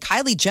birthday.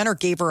 Kylie Jenner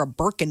gave her a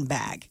Birkin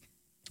bag.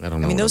 I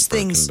don't know. I mean, what those a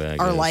Birkin things bag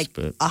are is, like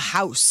but- a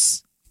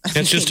house.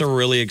 It's just a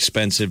really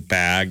expensive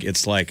bag.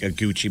 It's like a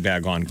Gucci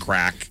bag on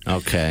crack.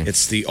 Okay.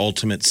 It's the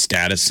ultimate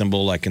status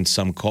symbol, like in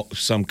some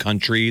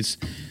countries.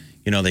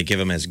 You know, they give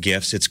them as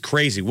gifts. It's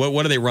crazy.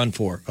 What do they run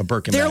for? A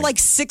Birkin They're bag? like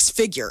six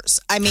figures.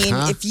 I mean,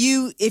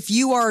 if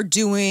you're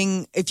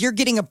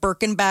getting a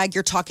Birkin bag,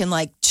 you're talking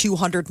like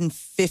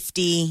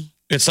 250.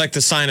 It's like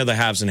the sign of the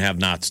haves and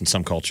have-nots in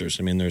some cultures.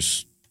 I mean,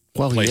 there's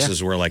Well,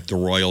 places where like the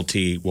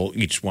royalty, well,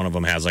 each one of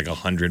them has like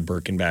 100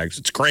 Birkin bags.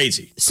 It's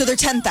crazy. So they're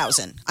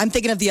 10,000. I'm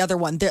thinking of the other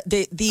one.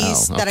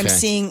 These Oh, that I'm okay.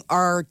 seeing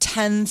are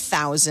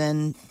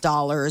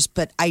 $10,000,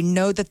 but I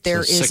know that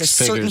there So is a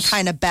six certain figures.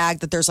 kind of bag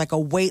that there's like a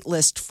wait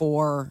list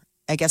for.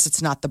 I guess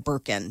it's not the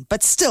Birkin,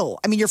 but still,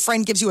 I mean, your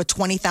friend gives you a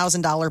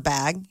 $20,000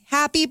 bag.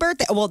 Happy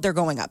birthday! Well, they're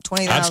going up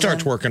 20,000. I'd start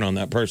twerking on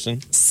that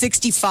person.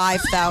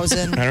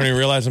 65,000. I don't even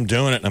realize I'm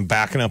doing it and I'm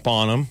backing up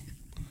on them.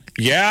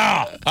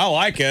 Yeah, I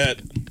like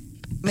it. I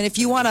mean, if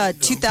you want a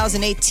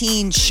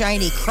 2018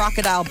 shiny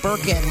crocodile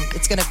Birkin,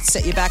 it's going to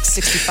set you back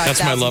 $65,000.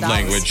 That's my love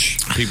language.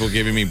 People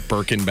giving me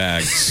Birkin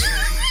bags.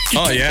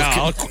 Oh, yeah,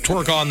 I'll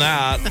twerk on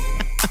that.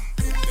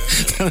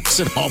 That's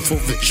an awful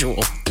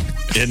visual.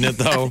 Isn't it,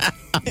 though?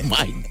 Oh,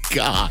 my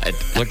God.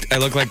 I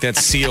look like that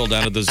seal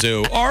down at the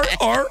zoo. R.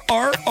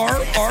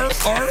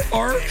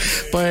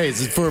 But hey,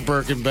 it's for a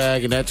Birkin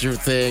bag, and that's your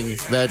thing.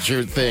 That's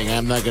your thing.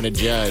 I'm not going to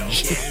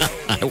judge.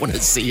 I want to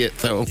see it,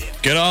 though.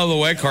 Get out of the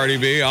way, Cardi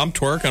B. I'm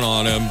twerking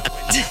on him.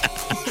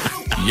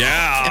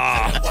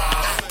 Yeah.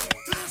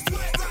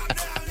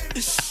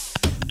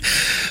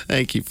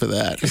 Thank you for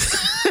that.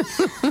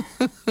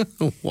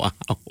 Wow.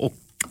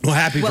 Well,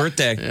 happy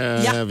birthday.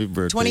 Yeah, happy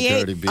birthday, 28.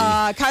 Cardi B.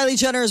 Kylie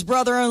Jenner's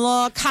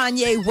brother-in-law,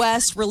 Kanye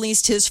West,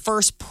 released his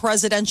first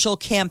presidential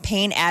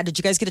campaign ad. Did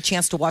you guys get a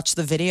chance to watch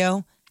the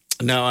video?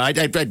 No, I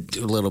read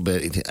a little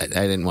bit. I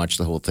didn't watch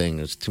the whole thing.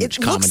 There's too much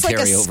commentary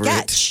over it. It looks like a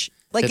sketch.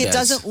 Like it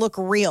doesn't look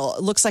real.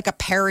 It looks like a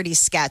parody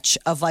sketch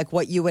of like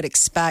what you would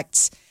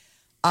expect.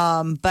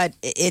 But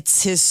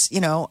it's his,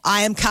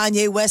 I am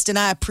Kanye West and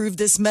I approve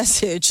this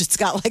message. It's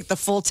got like the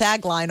full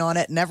tagline on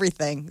it and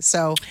everything.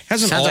 So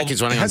Sounds like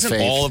he's running on faith.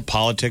 Hasn't all of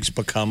politics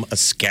become a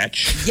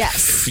sketch?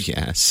 yes.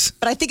 Yes.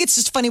 But I think it's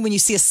just funny when you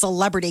see a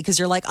celebrity because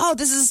you're like, oh,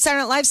 this is a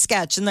Saturday Night Live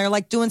sketch. And they're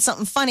like doing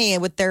something funny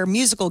with their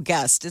musical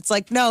guest. It's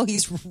like, no,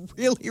 he's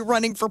really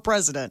running for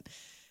president.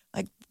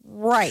 Like,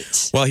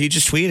 right. Well, he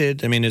just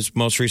tweeted. I mean, his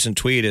most recent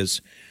tweet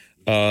is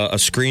a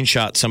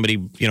screenshot, somebody,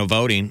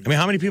 voting. I mean,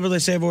 how many people they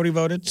say have already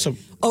voted? So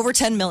over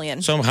 10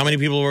 million. So how many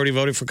people have already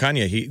voted for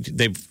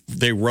Kanye?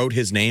 They wrote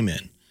his name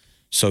in.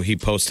 So he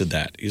posted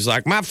that. He's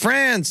like, my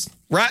friends,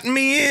 writing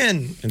me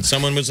in. And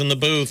someone was in the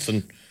booth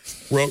and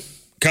wrote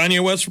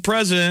Kanye West for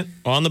president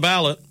on the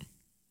ballot.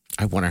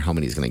 I wonder how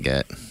many he's going to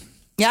get.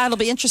 Yeah, it'll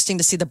be interesting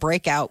to see the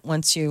breakout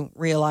once you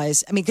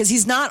realize. I mean, because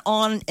he's not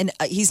on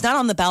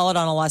the ballot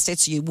on a lot of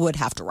states, so you would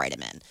have to write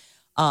him in.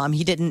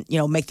 He didn't,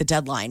 make the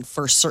deadline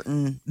for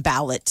certain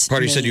ballot.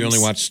 Party names. said you only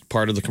watched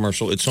part of the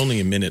commercial. It's only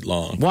a minute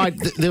long. Well,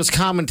 there was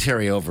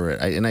commentary over it,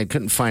 and I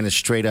couldn't find it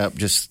straight up.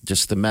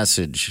 Just the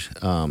message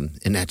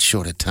in that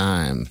short a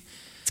time.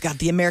 It's got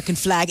the American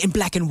flag in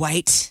black and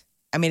white.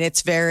 I mean,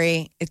 it's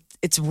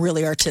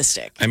really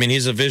artistic. I mean,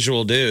 he's a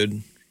visual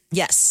dude.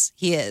 Yes,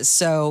 he is.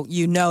 So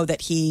you know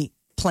that he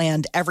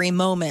planned every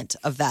moment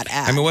of that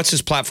ad. I mean, what's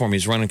his platform?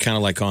 He's running kind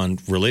of like on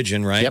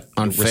religion, right? Yep,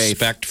 on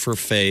respect for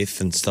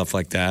faith and stuff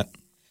like that.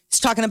 He's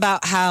talking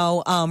about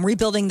how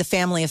rebuilding the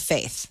family of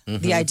faith,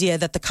 the idea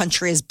that the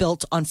country is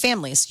built on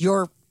families.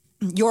 Your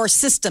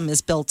system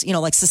is built,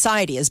 like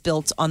society is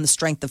built on the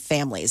strength of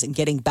families and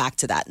getting back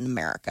to that in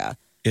America.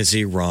 Is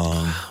he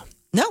wrong?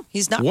 No,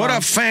 he's not What wrong.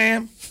 a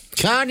fam.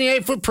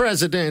 Kanye for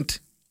president.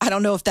 I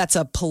don't know if that's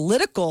a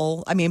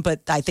political,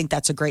 but I think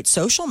that's a great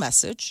social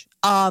message.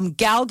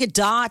 Gal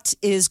Gadot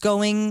is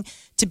going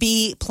to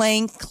be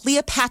playing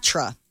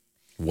Cleopatra.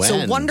 When?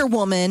 So Wonder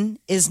Woman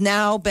is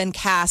now been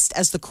cast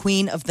as the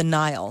Queen of the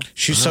Nile.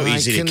 She's so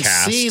easy to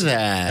cast. I can see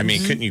that. I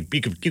mean, couldn't you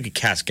could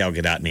cast Gal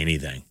Gadot in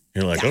anything.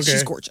 You're like, Yeah, okay.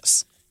 she's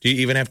gorgeous. Do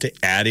you even have to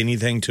add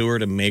anything to her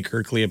to make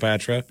her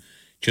Cleopatra?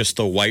 Just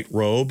the white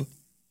robe?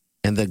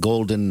 And the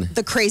golden.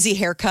 The crazy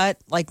haircut,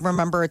 like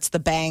remember it's the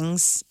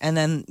bangs and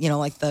then,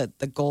 like the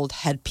gold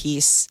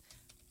headpiece.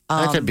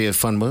 That could be a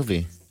fun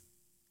movie.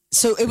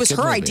 So it was Good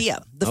her movie.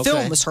 idea. The Okay.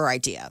 film was her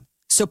idea.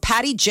 So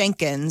Patty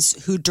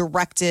Jenkins, who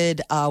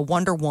directed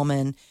Wonder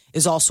Woman,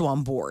 is also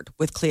on board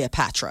with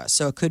Cleopatra.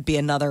 So it could be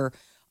another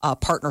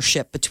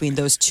partnership between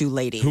those two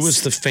ladies. Who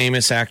was the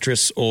famous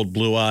actress, old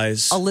blue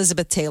eyes?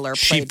 Elizabeth Taylor?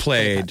 She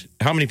played.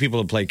 How many people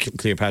have played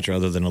Cleopatra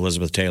other than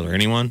Elizabeth Taylor?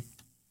 Anyone?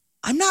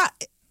 I'm not.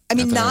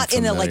 Not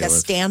in familiar a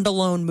with.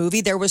 standalone movie.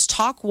 There was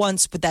talk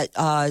once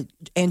that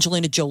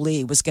Angelina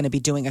Jolie was going to be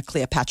doing a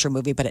Cleopatra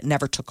movie, but it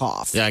never took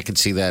off. Yeah, I could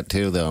see that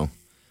too, though.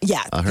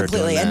 Yeah, I heard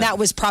completely. doing And that. that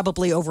was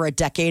probably over a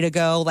decade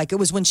ago. Like it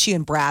was when she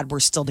and Brad were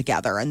still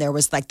together. And there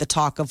was like the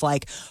talk of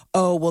like,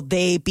 oh, will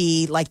they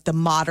be like the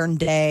modern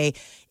day?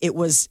 It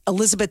was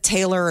Elizabeth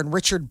Taylor and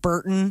Richard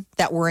Burton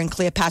that were in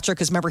Cleopatra.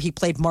 Because remember, he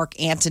played Mark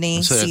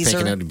Antony, So they're Caesar.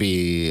 thinking it'd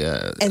be.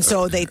 And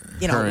so they,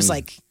 it her was and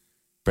like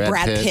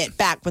Brad Pitt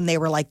back when they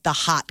were like the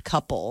hot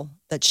couple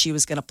that she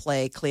was going to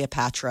play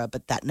Cleopatra,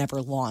 but that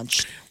never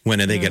launched.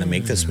 When are they going to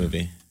make this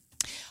movie?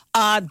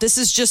 This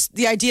is just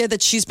the idea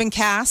that she's been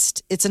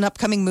cast. It's an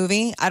upcoming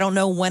movie. I don't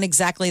know when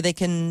exactly they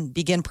can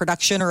begin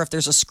production or if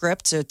there's a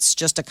script. It's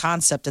just a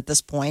concept at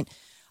this point.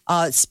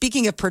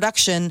 Speaking of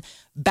production,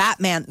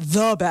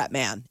 The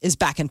Batman is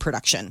back in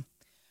production.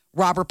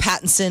 Robert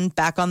Pattinson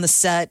back on the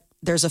set.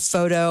 There's a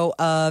photo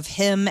of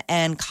him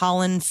and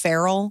Colin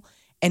Farrell.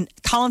 And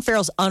Colin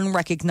Farrell's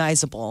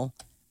unrecognizable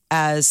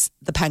as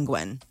the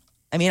Penguin.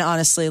 I mean,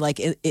 honestly, like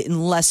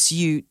unless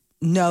you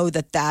know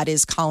that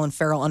is Colin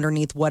Farrell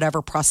underneath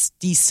whatever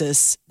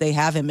prosthesis they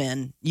have him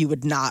in, you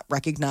would not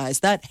recognize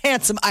that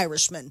handsome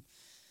Irishman.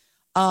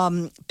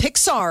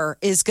 Pixar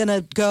is going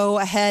to go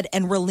ahead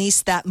and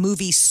release that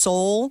movie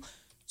Soul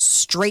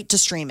straight to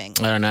streaming.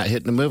 They're not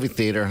hitting the movie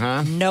theater,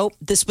 huh? Nope.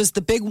 This was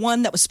the big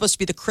one that was supposed to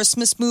be the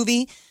Christmas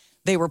movie.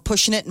 They were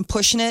pushing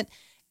it.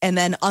 And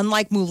then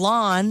unlike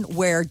Mulan,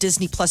 where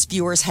Disney Plus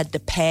viewers had to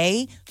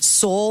pay,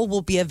 Soul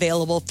will be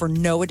available for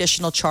no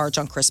additional charge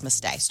on Christmas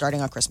Day, starting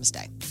on Christmas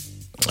Day.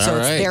 So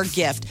it's their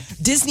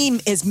gift. Disney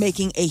is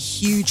making a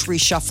huge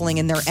reshuffling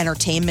in their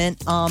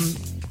entertainment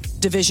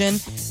division,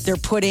 they're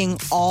putting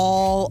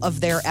all of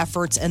their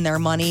efforts and their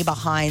money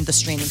behind the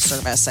streaming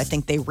service. I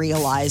think they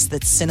realize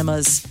that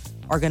cinemas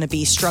are going to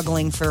be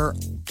struggling for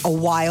a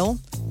while,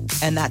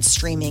 and that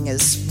streaming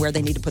is where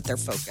they need to put their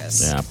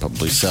focus. Yeah,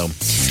 probably so.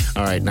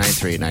 All right,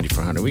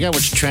 938-9400. We got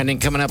what's trending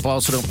coming up.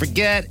 Also, don't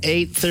forget,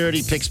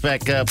 8:30 picks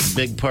back up.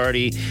 Big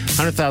party,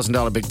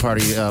 $100,000 big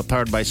party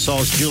powered by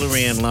Saul's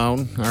Jewelry and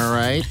Loan. All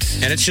right.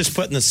 And it's just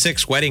putting the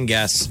 6 wedding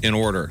guests in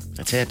order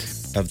That's it.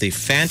 of the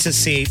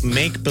fantasy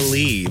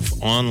make-believe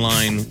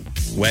online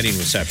wedding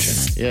reception.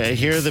 Yeah,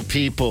 here are the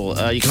people.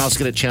 You can also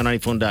get it at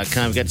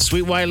channel94.com. We got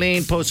Sweet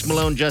Wileen, Post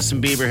Malone,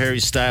 Justin Bieber, Harry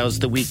Styles,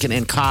 The Weeknd,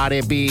 and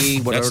Cardi B.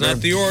 That's not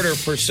the order,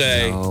 per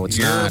se. No, it's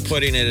You're not.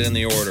 putting it in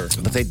the order.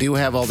 But they do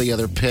have all the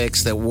other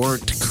picks that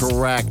weren't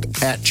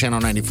correct at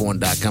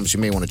channel94.com, so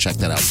you may want to check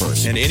that out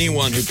first. And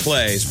anyone who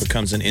plays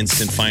becomes an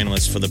instant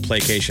finalist for the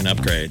Playcation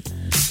upgrade,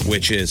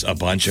 which is a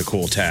bunch of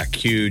cool tech.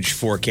 Huge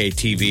 4K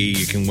TV.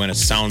 You can win a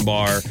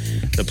soundbar,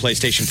 the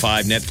PlayStation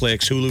 5,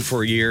 Netflix, Hulu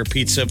for a year,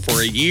 pizza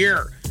for a year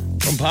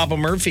from Papa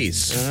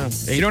Murphy's.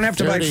 You don't have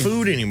to buy 8:30.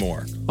 food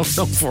anymore. Oh,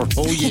 no, for a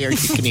whole year you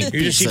can eat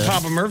You just eat pizza.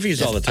 Papa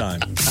Murphy's all the time.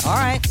 All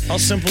right. How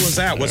simple is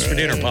that? What's for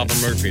dinner? Papa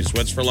Murphy's.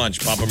 What's for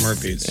lunch? Papa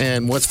Murphy's.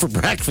 And what's for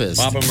breakfast?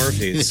 Papa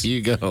Murphy's. There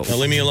you go. Now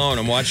leave me alone.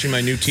 I'm watching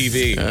my new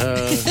TV.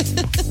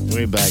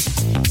 We're back.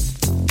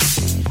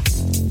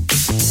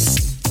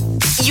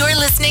 You're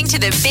listening to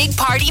the Big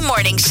Party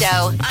Morning Show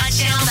on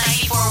Channel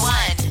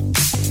 94.1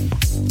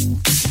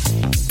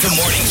 The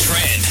morning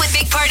trend with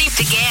Big Party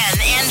began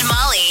and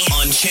Molly.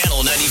 on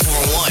Channel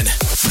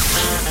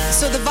 94.1.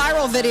 So the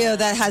viral video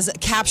that has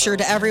captured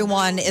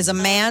everyone is a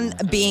man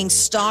being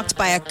stalked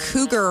by a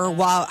cougar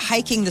while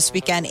hiking this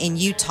weekend in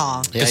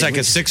Utah. Yeah, It's like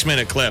a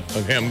 6-minute clip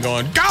of him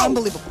going, go!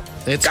 Unbelievable.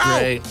 It's Go!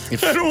 great.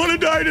 I don't want to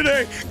die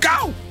today.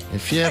 Go!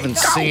 If you haven't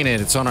seen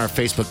it, it's on our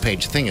Facebook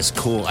page. The thing is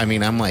cool. I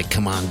mean, I'm like,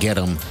 come on, get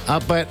him.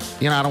 But,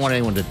 I don't want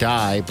anyone to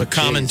die. But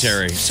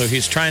Commentary. So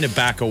he's trying to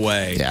back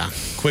away Yeah.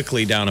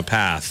 quickly down a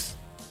path.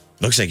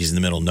 Looks like he's in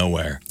the middle of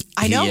nowhere.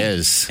 I know. He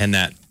is. And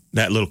that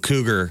little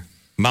cougar,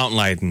 mountain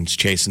lion's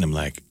chasing him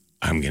like,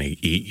 I'm going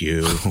to eat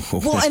you.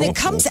 Well, and it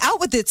comes out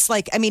with its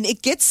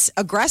it gets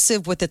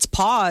aggressive with its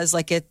paws.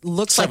 Like it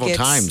looks Several like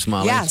it's times,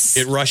 Molly. Yes.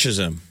 It rushes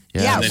him.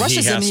 yeah, And it then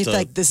rushes he him and has you're to-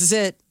 like, this is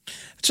it.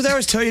 That's what they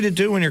always tell you to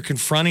do when you're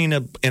confronting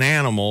an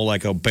animal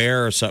like a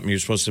bear or something. You're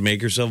supposed to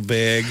make yourself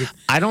big.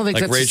 I don't think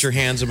like that's... raise your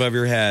hands above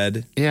your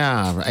head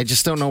Yeah, I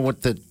just don't know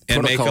what the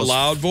and make a protocols...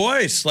 loud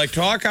voice. Like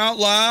talk out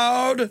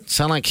loud.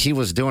 Sound like he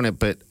was doing it,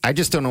 but I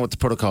just don't know what the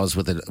protocol is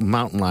with a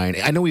mountain lion.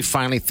 I know he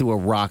finally threw a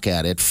rock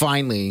at it.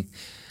 Finally.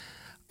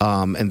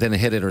 And then it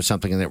hit it or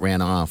something and it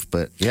ran off.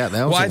 But yeah,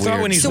 that was Well, a I thought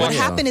weird when he's So what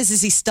video. happened is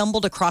he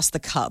stumbled across the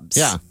cubs.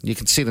 Yeah, you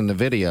can see it in the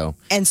video.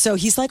 And so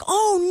he's like,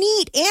 oh,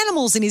 neat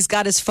animals. And he's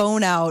got his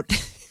phone out.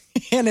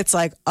 And it's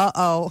like,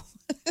 uh-oh.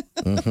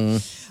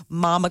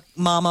 Mama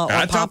or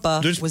I thought Papa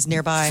there's- was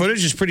nearby.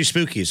 Footage is pretty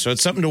spooky, so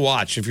it's something to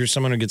watch if you're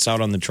someone who gets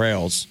out on the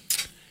trails.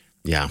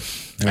 Yeah.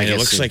 I mean, it guess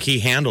looks like he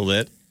handled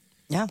it.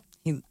 Yeah.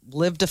 He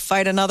lived to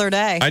fight another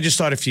day. I just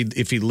thought if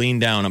he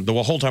leaned down,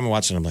 the whole time I'm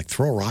watching, I'm like,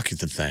 throw a rock at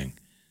the thing.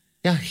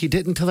 Yeah, he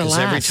didn't to the Because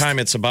last. every time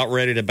it's about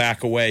ready to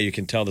back away, you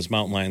can tell this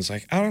mountain lion's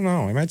like, I don't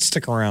know, I might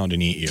stick around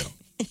and eat you.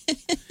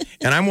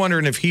 And I'm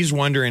wondering if he's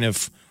wondering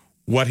if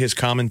what his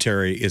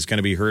commentary is going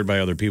to be heard by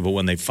other people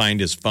when they find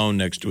his phone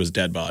next to his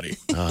dead body.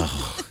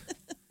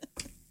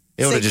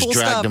 It would Say have just cool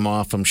dragged stuff. him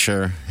off, I'm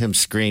sure. Him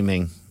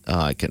screaming. Oh,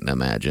 I couldn't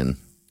imagine.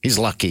 He's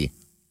lucky.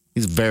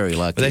 He's very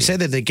lucky. But they say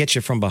that they get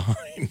you from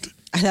behind.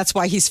 And that's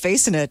why he's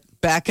facing it,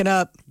 backing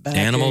up.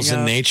 Animals in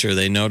up. nature,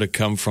 they know to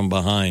come from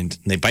behind.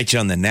 And they bite you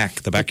on the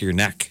neck, the back of your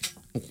neck.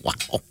 Wow.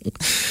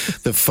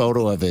 The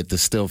photo of it, the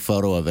still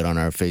photo of it on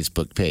our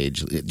Facebook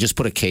page. Just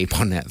put a cape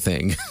on that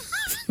thing.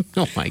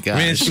 Oh, my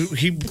gosh. I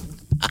mean,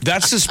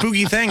 that's the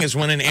spooky thing is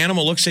when an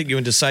animal looks at you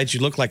and decides you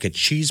look like a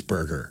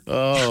cheeseburger.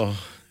 Oh.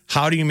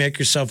 How do you make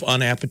yourself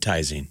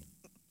unappetizing?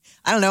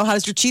 I don't know. How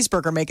does your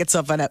cheeseburger make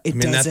itself up? It I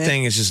mean, doesn't. that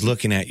thing is just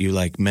looking at you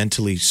like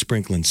mentally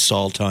sprinkling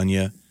salt on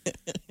you,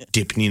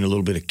 dipping in a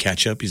little bit of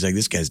ketchup. He's like,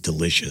 this guy's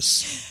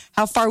delicious.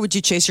 How far would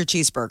you chase your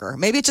cheeseburger?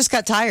 Maybe it just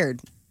got tired.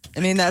 I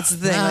mean, that's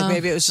the thing. Like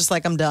maybe it was just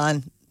like, I'm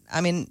done.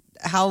 I mean,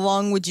 how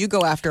long would you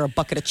go after a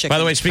bucket of chicken? By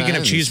the way, speaking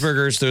of Depends.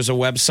 cheeseburgers, there's a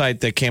website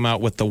that came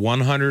out with the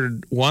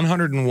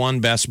 101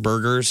 best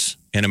burgers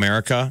in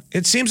America.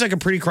 It seems like a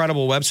pretty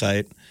credible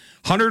website.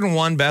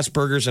 101 best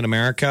burgers in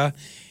America.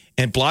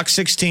 And Block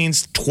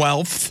 16's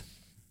 12th.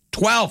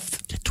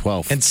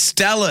 12. And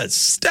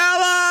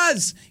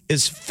Stella's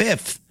is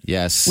 5th.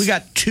 Yes. We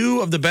got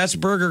 2 of the best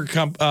burger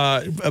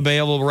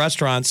available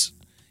restaurants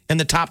in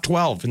the top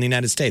 12 in the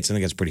United States. I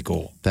think that's pretty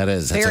cool. That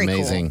is. That's Very cool.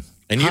 amazing.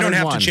 And you don't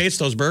have to 101. chase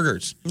those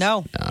burgers.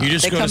 No. You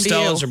just They go to come to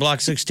Stella's you. or Block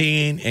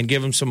 16 and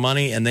give them some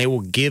money, and they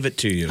will give it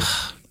to you.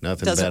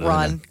 Nothing Doesn't better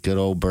run. than a good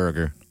old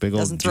burger. Big old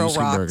Doesn't throw juicy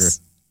rocks.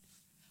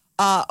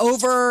 burger.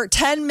 Over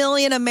 10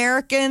 million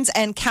Americans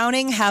and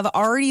counting have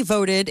already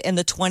voted in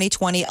the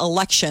 2020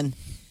 election.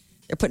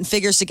 They're putting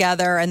figures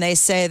together, and they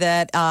say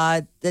that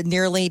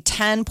nearly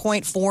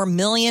 10.4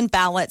 million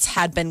ballots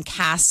had been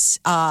cast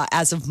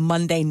as of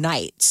Monday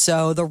night.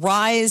 So the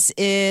rise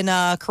in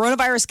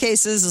coronavirus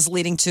cases is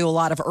leading to a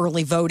lot of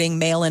early voting,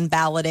 mail-in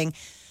balloting.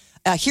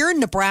 Here in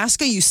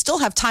Nebraska, you still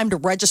have time to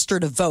register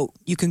to vote.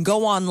 You can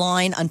go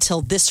online until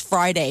this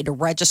Friday to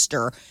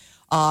register.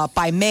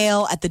 By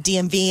mail at the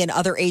DMV and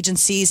other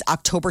agencies.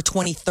 October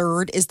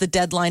 23rd is the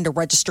deadline to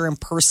register in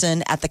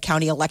person at the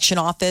county election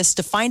office.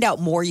 To find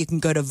out more, you can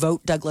go to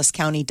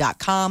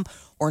votedouglascounty.com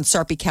or in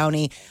Sarpy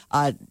County,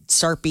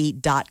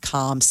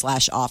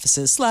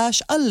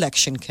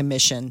 sarpy.com/offices/election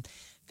commission.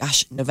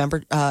 Gosh,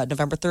 November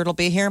 3rd will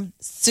be here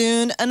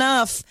soon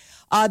enough.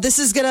 This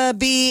is going to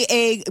be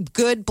a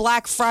good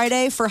Black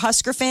Friday for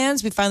Husker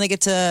fans. We finally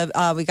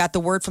we got the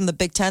word from the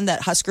Big Ten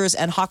that Huskers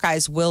and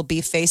Hawkeyes will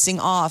be facing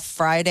off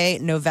Friday,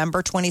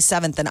 November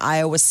 27th in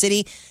Iowa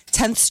City.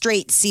 10th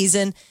straight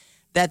season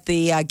that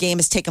the game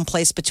has taken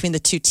place between the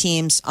two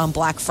teams on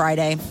Black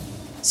Friday.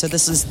 So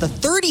this is the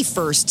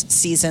 31st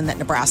season that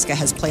Nebraska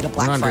has played a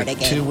Black Friday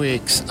game. 2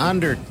 weeks,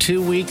 under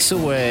 2 weeks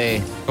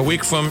away.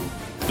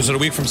 Is it a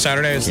week from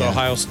Saturday? Is the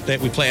Ohio State?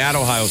 We play at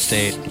Ohio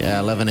State. Yeah,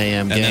 11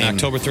 a.m. game. And then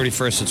October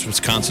 31st, it's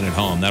Wisconsin at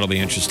home. That'll be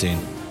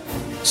interesting.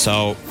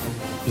 So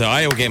the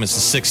Iowa game is the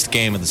sixth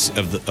game of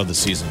the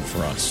season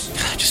for us.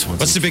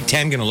 What's the Big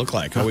Ten going to look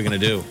like? How are we going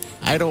to do?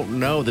 I don't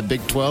know. The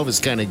Big 12 is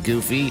kind of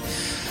goofy.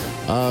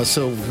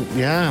 So,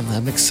 yeah,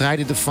 I'm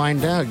excited to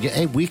find out.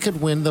 Hey, we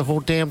could win the whole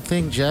damn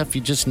thing, Jeff.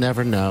 You just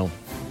never know.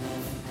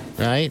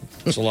 Right?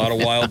 It's a lot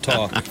of wild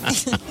talk.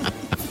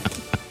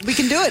 We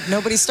can do it.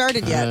 Nobody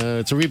started yet.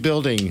 It's a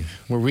rebuilding.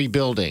 We're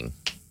rebuilding.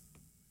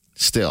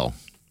 Still.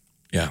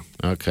 Yeah.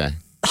 Okay.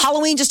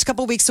 Halloween just a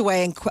couple weeks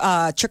away, and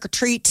Trick or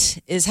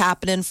Treat is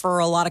happening for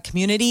a lot of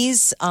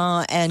communities.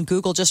 And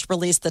Google just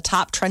released the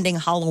top trending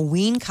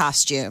Halloween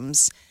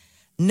costumes.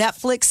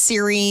 Netflix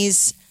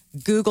series,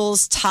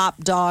 Google's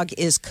top dog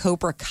is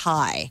Cobra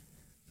Kai.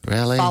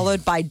 Really?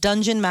 Followed by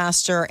Dungeon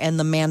Master and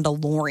The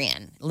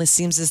Mandalorian. It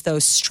seems as though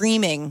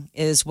streaming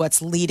is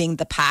what's leading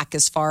the pack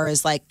as far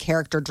as like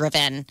character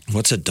driven.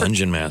 What's a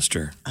Dungeon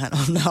Master? I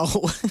don't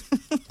know.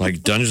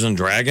 Like Dungeons and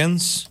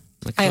Dragons?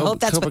 I hope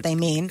that's what they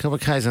mean. Cobra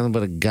Kai's nothing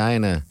but a guy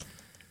in a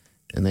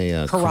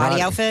karate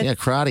outfit? Yeah,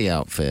 karate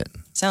outfit.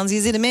 Sounds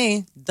easy to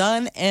me.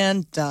 Done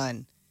and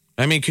done.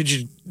 I mean,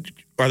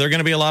 are there going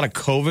to be a lot of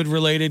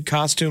COVID-related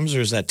costumes, or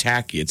is that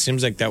tacky? It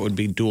seems like that would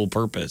be dual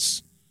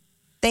purpose.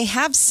 They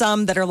have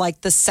some that are like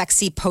the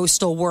sexy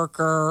postal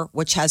worker,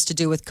 which has to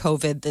do with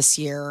COVID this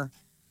year.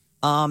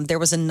 There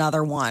was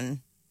another one.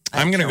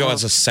 I'm going to go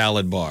as a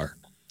salad bar.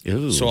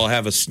 Ooh. So I'll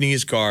have a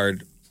sneeze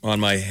guard on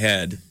my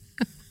head,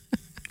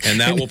 and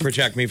that will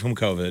protect me from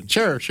COVID.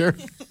 Sure.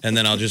 And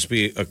then I'll just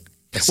be a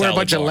salad Wear a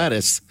bunch bar. of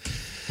lettuce.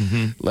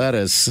 Mm-hmm.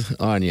 Lettuce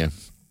on you.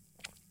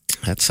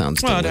 That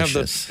sounds delicious. I'd have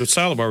the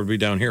salad bar would be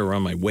down here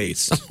around my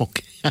waist.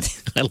 Okay. I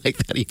like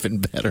that even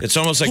better. It's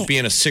almost like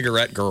being a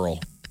cigarette girl.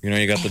 You know,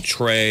 you got the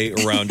tray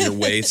around your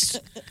waist.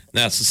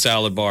 That's the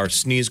salad bar.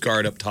 Sneeze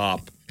guard up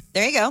top.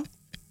 There you go.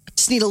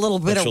 Just need a little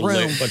bit of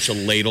room. Bunch of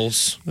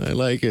ladles. I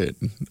like it.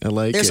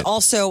 There's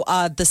also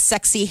the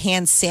sexy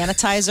hand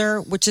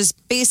sanitizer, which is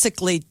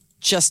basically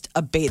just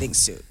a bathing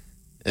suit.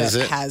 Is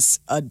it?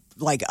 Has a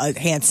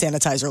hand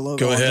sanitizer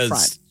logo on the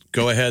front.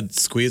 Go ahead,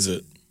 squeeze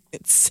it.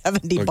 It's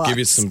 $70. I'll give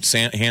you some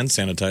hand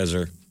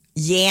sanitizer.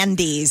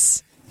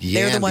 Yandies.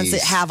 They're the ones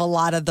that have a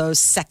lot of those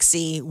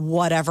sexy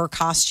whatever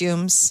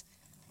costumes.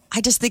 I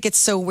just think it's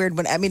so weird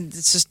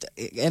it's just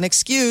an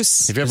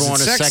excuse. If you ever Is it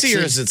want sexy or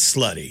is it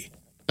slutty?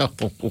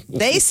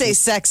 They say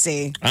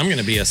sexy. I'm going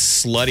to be a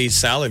slutty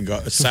salad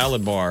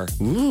bar.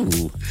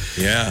 Ooh.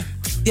 Yeah.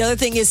 The other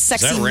thing is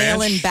sexy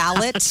mail-in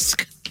ballot.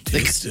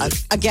 Tasted.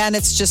 Again,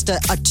 it's just a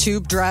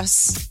tube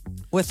dress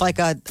with like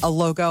a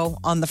logo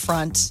on the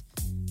front.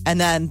 And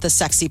then the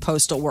sexy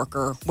postal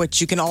worker, which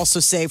you can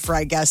also say for,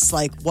 I guess,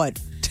 like what?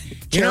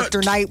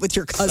 Character night with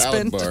your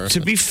husband.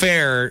 To be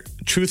fair,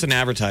 truth in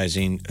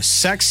advertising,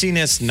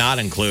 sexiness not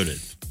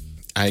included.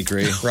 I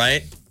agree.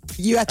 Right?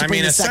 You have to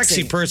bring a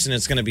sexy person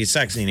is going to be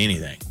sexy in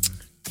anything.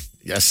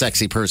 A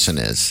sexy person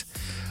is.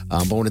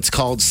 But when it's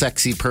called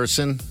sexy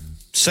person,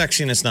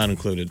 sexiness not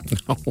included.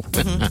 No,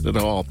 not at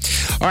all.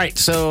 All right,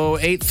 so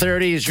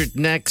 8:30 is your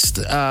next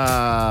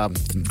grab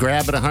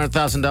at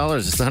 $100,000.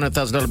 It's the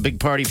 $100,000 big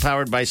party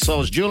powered by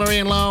Souls Jewelry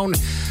and Loan.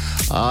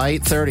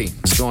 8:30.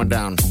 It's going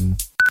down.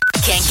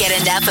 Can't get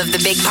enough of the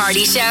Big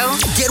Party Show?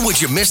 Get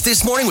what you missed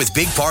this morning with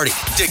Big Party,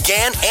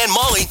 DeGan and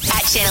Molly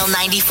At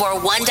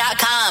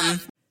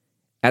channel941.com.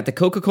 At the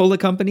Coca-Cola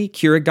Company,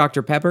 Keurig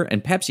Dr. Pepper,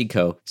 and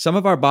PepsiCo, some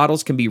of our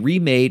bottles can be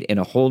remade in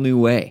a whole new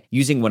way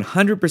using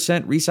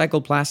 100%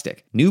 recycled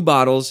plastic. New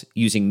bottles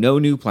using no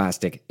new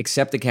plastic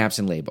except the caps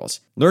and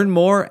labels. Learn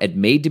more at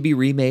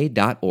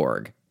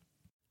madetoberemade.org.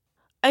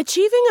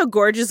 Achieving a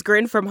gorgeous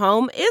grin from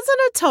home isn't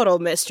a total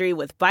mystery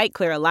with Bite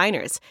Clear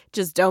aligners.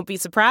 Just don't be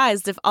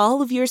surprised if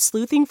all of your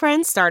sleuthing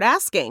friends start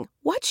asking,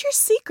 "What's your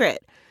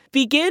secret?"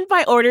 Begin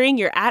by ordering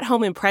your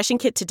at-home impression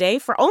kit today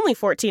for only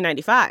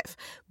 $14.95.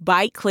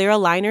 Bite Clear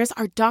aligners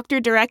are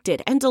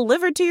doctor-directed and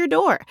delivered to your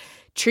door.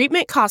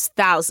 Treatment costs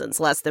thousands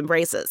less than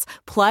braces.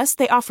 Plus,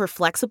 they offer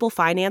flexible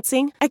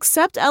financing,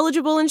 accept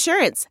eligible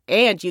insurance,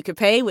 and you can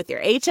pay with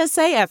your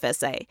HSA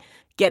FSA.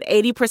 Get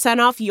 80%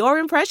 off your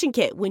impression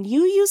kit when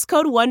you use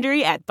code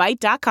WONDERY at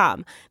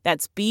Byte.com.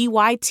 That's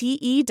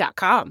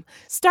BYTE.com.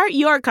 Start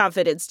your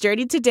confidence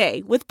journey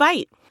today with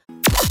Byte.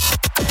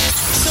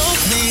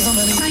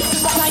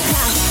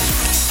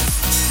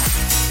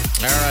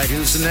 All right,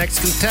 who's the next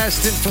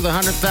contestant for the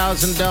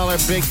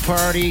 $100,000 Big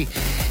Party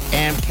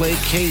and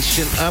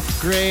Playcation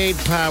Upgrade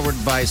powered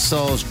by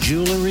Saul's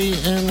Jewelry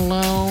and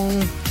Loan?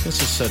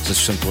 This is such a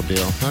simple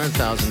deal.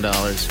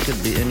 $100,000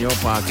 could be in your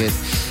pocket.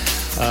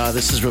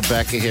 This is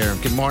Rebecca here.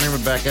 Good morning,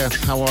 Rebecca.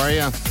 How are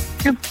you?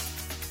 Good.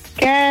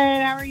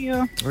 How are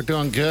you? We're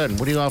doing good.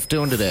 What are you off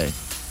doing today?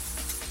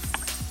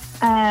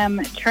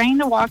 Trying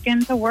to walk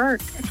into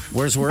work.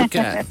 Where's work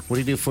at? What do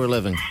you do for a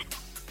living?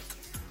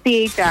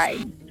 CHI.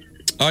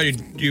 Oh,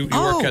 you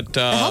work at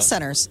the health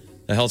centers.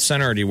 The health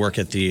center, or do you work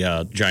at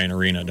the Giant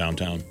Arena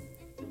downtown?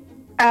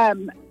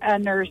 A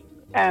nurse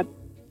at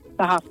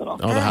the hospital.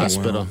 Oh, the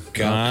hospital.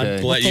 God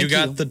Okay. bless you.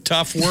 Got the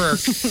tough work.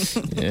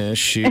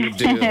 Yes, you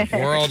do.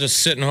 We're all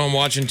just sitting home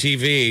watching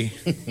TV.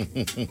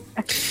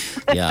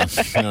 Yeah,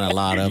 and a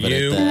lot of it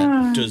You at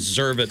that.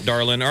 deserve it,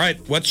 darling. All right,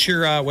 what's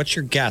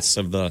your guess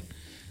of the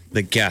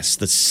guests,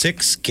 the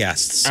 6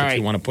 guests, All if right.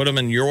 you want to put them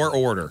in your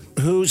order?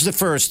 Who's the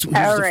first?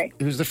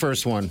 Who's the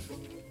first one?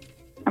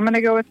 I'm going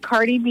to go with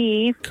Cardi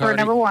B for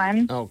number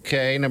 1.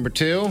 Okay, number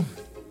 2.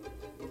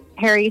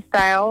 Harry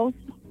Styles.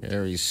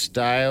 Harry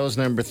Styles.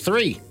 Number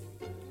 3.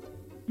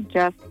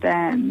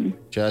 Justin.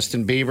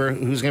 Justin Bieber.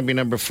 Who's going to be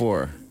number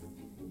 4?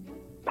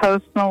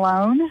 Post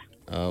Malone.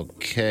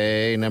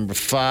 Okay, number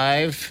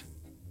 5.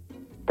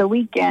 The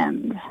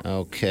Weeknd.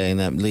 Okay, and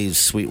that leaves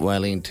Sweet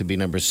Wileen to be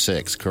number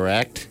 6,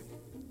 correct?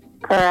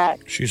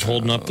 Correct. She's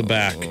holding up the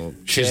back.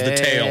 She's the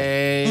tail.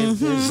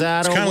 Is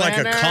that It's a kind of like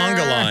a winner?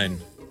 conga line.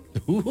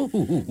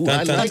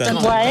 I like that.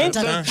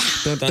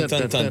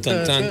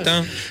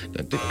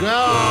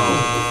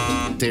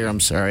 Oh, dear, I'm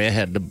sorry. I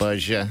had to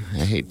buzz you.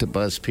 I hate to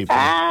buzz people.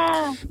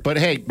 But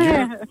hey,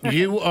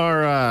 you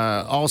are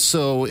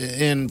also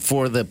in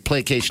for the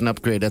Playcation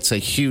Upgrade. That's a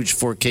huge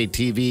 4K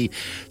TV,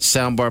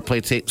 soundbar,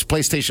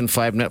 PlayStation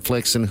 5,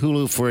 Netflix, and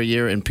Hulu for a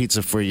year, and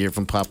pizza for a year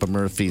from Papa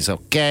Murphy's.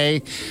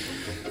 Okay?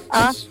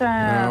 Awesome.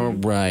 All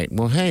right.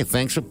 Well, hey,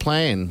 thanks for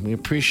playing. We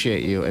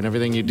appreciate you and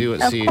everything you do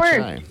at Of CHI.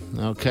 course.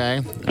 Okay?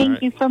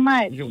 Thank you so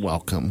much. You're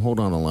welcome. Hold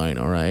on the line,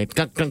 all right?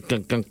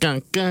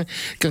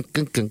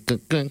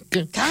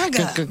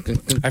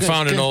 I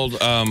found an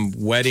old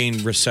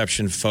wedding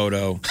reception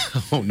photo.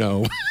 Oh,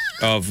 no.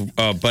 Of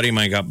a buddy of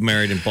mine got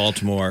married in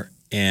Baltimore,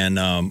 and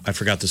I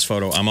forgot this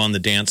photo. I'm on the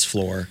dance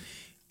floor,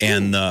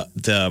 and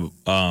the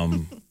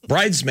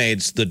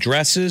bridesmaids, the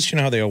dresses, you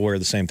know how they all wear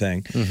the same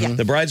thing? Mm-hmm.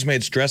 The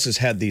bridesmaids' dresses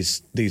had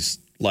these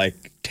like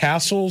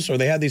tassels, or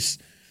they had these,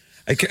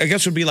 I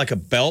guess it would be like a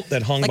belt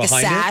that hung Like a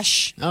behind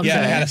sash? it. Okay.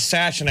 Yeah, it had a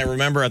sash, and I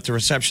remember at the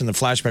reception, the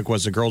flashback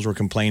was the girls were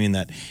complaining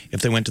that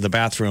if they went to the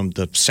bathroom,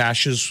 the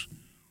sashes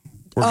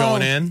were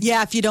going in.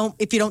 Yeah, if you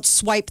don't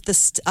swipe the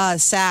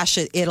sash,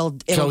 it'll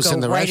Goes go in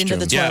the right into restroom.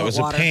 the toilet Yeah, it was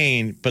water. a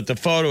pain. But the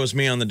photo is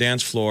me on the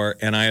dance floor,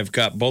 and I have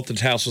got both the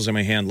tassels in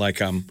my hand,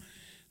 like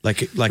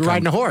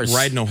Riding a horse.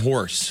 Riding a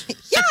horse.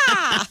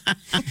 Yeah.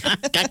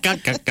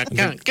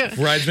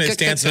 Bridesmaids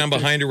dancing down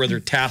behind her with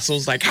her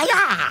tassels, like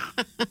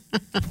hiya!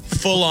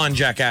 Full on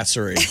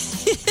jackassery.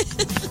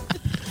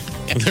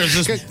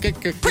 There's this,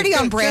 Pretty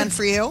on brand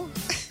for you.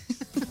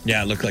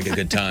 yeah, it looked like a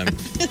good time.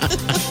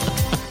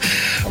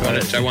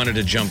 I wanted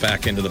to jump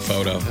back into the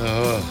photo.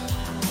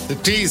 The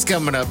tea's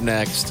coming up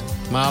next.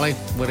 Molly,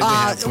 what do we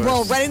have for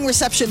Well, us? wedding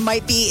reception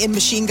might be in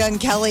Machine Gun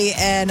Kelly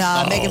and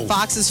Megan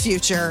Fox's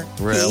future.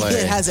 Really?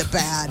 He has it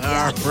bad.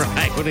 All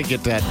right, we're going to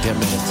get that in 10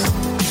 minutes.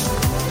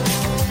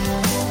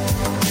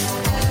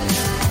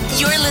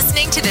 You're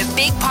listening to the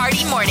Big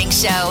Party Morning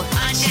Show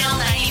on Channel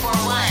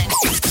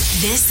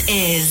 94.1. This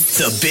is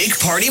The Big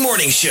Party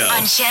Morning Show.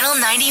 on Channel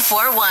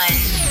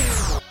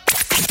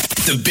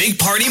 94.1. The Big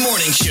Party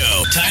Morning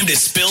Show. Time to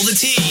spill the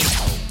tea.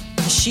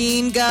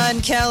 Machine Gun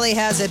Kelly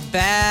has it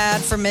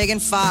bad for Megan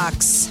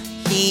Fox.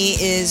 He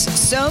is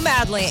so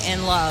madly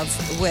in love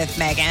with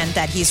Megan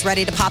that he's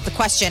ready to pop the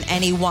question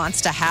and he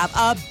wants to have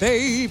a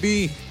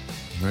baby.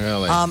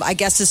 Really? I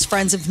guess his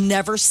friends have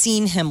never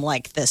seen him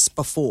like this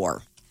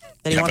before.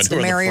 That he wants but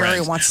to who are the marry her. He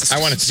friends? wants to. I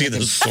want to see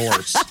the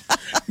source.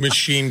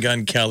 Machine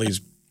Gun Kelly's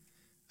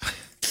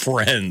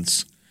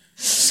friends.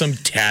 Some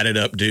tatted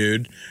up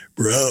dude.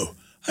 Bro,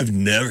 I've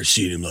never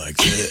seen him like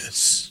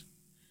this.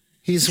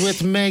 He's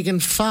with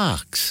Megan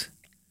Fox.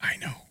 I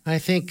know. I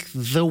think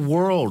the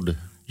world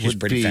She's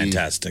would pretty be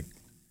fantastic.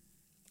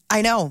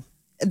 I know.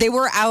 They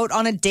were out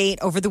on a date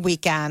over the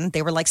weekend.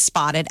 They were like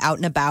spotted out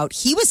and about.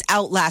 He was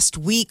out last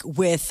week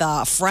with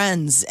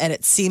friends, and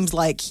it seems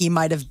like he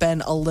might have been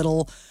a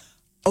little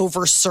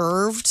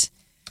overserved.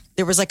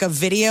 There was like a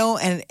video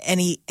and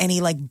he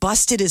like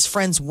busted his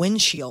friend's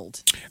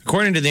windshield.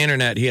 According to the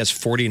internet, he has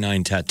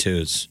 49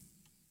 tattoos.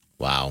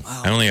 Wow.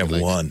 I only have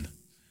one.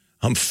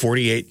 I'm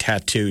 48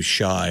 tattoos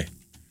shy.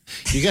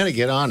 You got to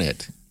get on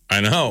it.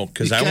 I know,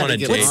 because I want to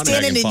date What's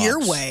standing Megan in your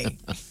Fox. way?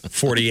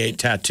 48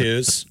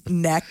 tattoos.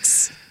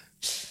 Necks.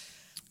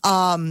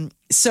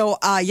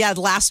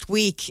 Last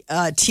week,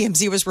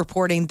 TMZ was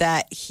reporting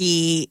that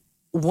he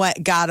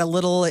got a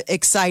little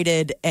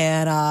excited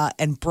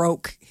and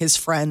broke his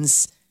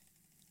friend's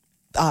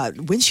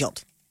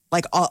windshield,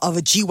 like of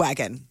a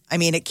G-Wagon. I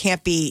mean, it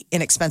can't be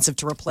inexpensive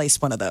to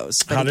replace one of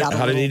those. But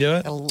How did he do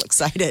it? Got a little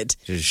excited.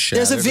 Just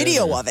There's a shattered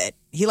video it, or- of it.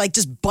 He like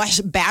just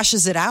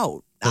bashes it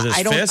out. With his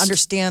I don't fist?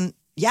 understand.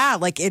 Yeah,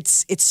 like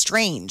it's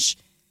strange.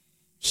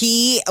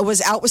 He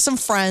was out with some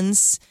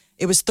friends.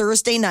 It was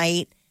Thursday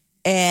night.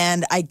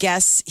 And I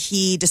guess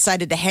he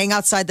decided to hang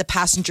outside the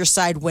passenger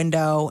side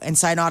window and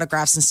sign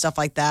autographs and stuff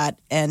like that.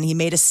 And he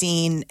made a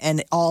scene.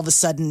 And all of a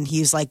sudden,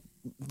 he's like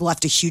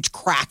left a huge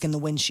crack in the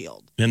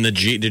windshield. In the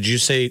G, did you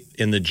say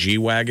in the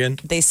G-Wagon?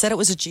 They said it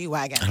was a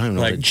G-Wagon. I don't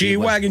know. Like what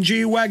G-Wagon,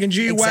 G-Wagon,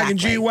 G-Wagon,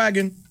 Exactly.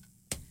 G-Wagon.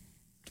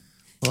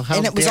 Well, how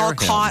And it was dare all him?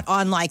 caught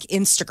on like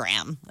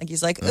Instagram. Like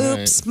he's like,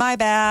 oops, my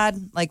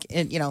bad. Like,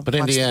 But But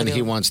in the end,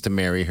 he wants to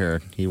marry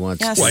her. He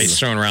wants Yes. to. Well, he's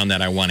throwing around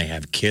that I want to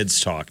have kids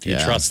talk. Do you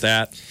Yeah. trust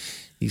that?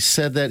 He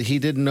said that he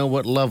didn't know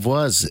what love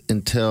was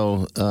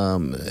until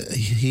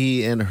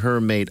he and her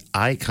made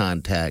eye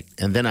contact.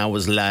 And then I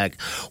was like,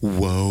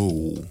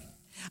 whoa.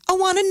 I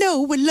want to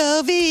know what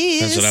love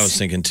is. That's what I was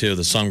thinking too.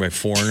 The song by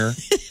Foreigner.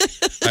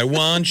 I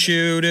want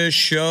you to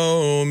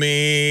show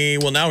me.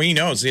 Well, now he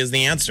knows. He has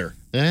the answer.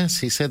 Yes,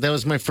 he said that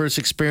was my first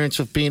experience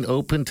of being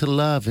open to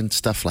love and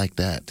stuff like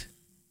that.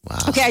 Wow.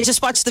 Okay, I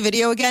just watched the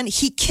video again.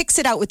 He kicks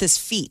it out with his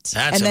feet.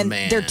 That's and a then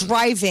man. they're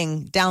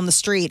driving down the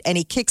street and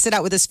he kicks it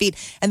out with his feet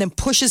and then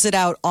pushes it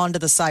out onto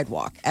the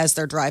sidewalk as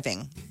they're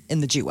driving in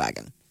the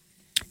G-Wagon.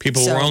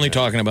 People So- were only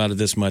talking about it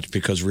this much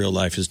because real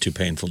life is too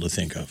painful to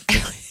think of.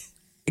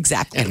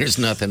 Exactly. And there's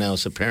nothing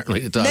else apparently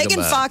to talk Megan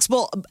about. Fox,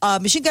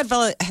 Machine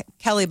Gun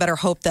Kelly better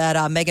hope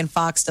that Megan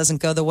Fox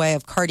doesn't go the way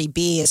of Cardi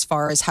B as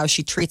far as how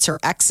she treats her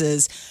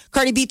exes.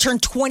 Cardi B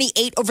turned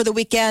 28 over the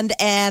weekend,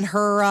 and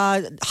her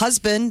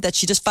husband that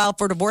she just filed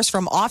for divorce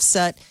from,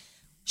 Offset,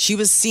 she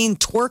was seen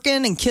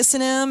twerking and kissing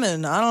him,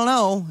 and I don't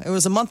know. It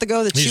was a month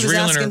ago that He's she was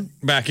reeling asking.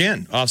 her back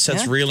in.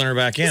 Offset's Yeah. reeling her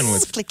back in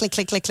with click, click,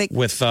 click, click, click.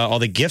 all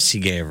the gifts he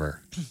gave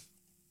her.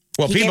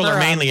 Well, He people gave are her,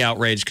 mainly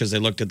outraged because they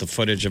looked at the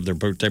footage of their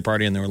birthday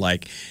party and they were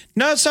like,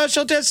 no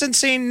social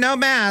distancing, no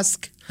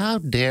mask. How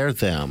dare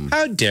them?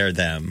 How dare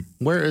them?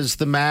 Where is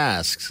the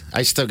masks?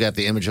 I still got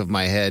the image of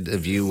my head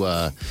of you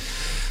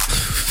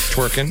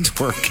Twerking.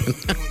 twerking.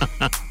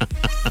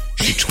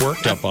 She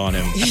twerked up on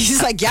him.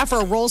 He's like, yeah, for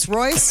a Rolls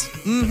Royce.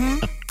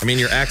 I mean,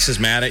 your ex is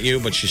mad at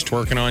you, but she's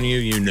twerking on you.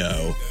 You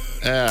know.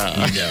 You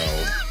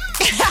know.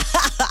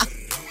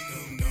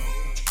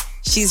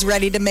 She's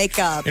ready to make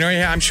up. You know,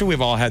 yeah, I'm sure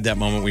we've all had that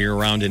moment where you're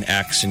around an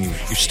ex and you're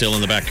still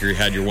in the back of your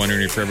head. You're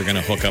wondering if you're ever going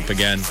to hook up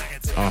again.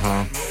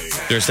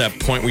 There's that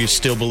point where you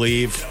still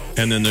believe,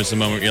 and then there's the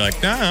moment where you're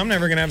like, nah, I'm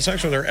never going to have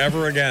sex with her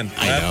ever again.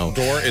 I That know.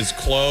 door is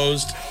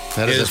closed.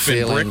 That It is has a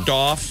been feeling. bricked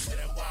off.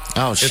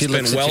 Oh, she been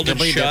looks at you welded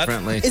completely shut.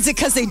 differently. Is it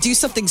because they do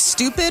something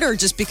stupid, or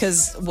just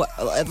because,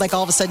 like,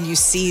 all of a sudden you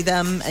see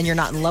them and you're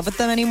not in love with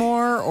them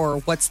anymore, or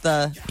what's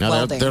the No,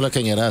 welding? they're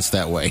looking at us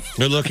that way.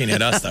 They're looking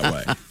at us that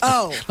way.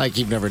 Oh, Like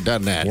you've never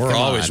done that. We're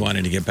Come always on.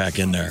 wanting to get back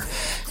in there.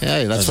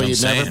 Hey, that's why what you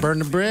I'm never saying. burn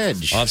the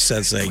bridge.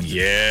 Offset saying,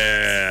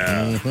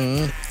 yeah.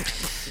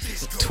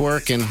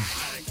 Twerking.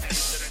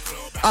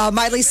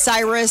 Miley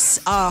Cyrus,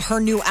 her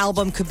new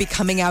album could be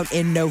coming out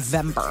in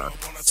November.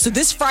 So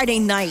this Friday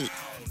night,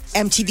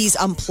 MTV's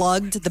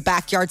Unplugged, the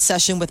backyard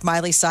session with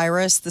Miley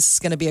Cyrus. This is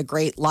going to be a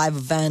great live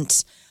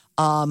event.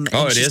 Oh,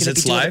 it is?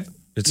 It's live?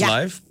 It's Yeah.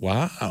 live?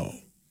 Wow.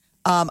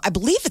 I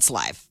believe it's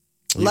live.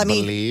 You Let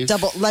me believe?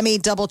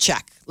 double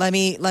check. Let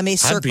me I'd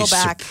circle be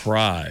back.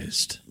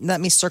 surprised.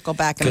 Let me circle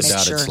back and I make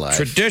doubt sure. it's live.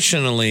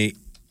 Traditionally,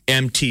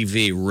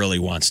 MTV really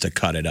wants to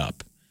cut it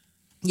up.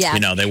 Yeah. You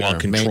know, they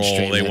want Sure, control.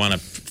 mainstream They it. want to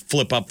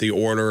flip up the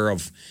order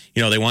of,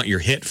 they want your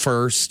hit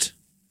first.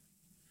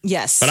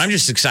 Yes. But I'm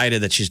just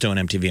excited that she's doing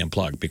MTV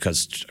Unplugged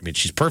because,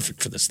 she's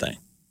perfect for this thing.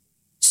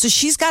 So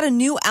she's got a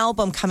new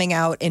album coming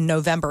out in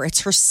November.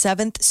 It's her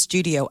 7th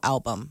studio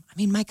album. I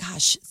mean, my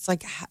gosh, it's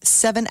like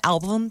 7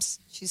 albums.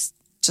 She's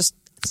just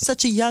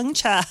such a young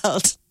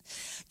child.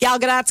 Gal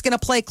Gadot's going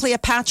to play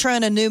Cleopatra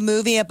in a new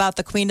movie about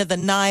the Queen of the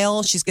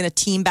Nile. She's going to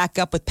team back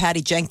up with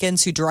Patty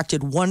Jenkins, who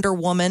directed Wonder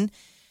Woman,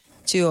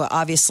 to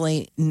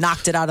obviously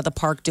knocked it out of the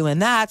park doing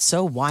that.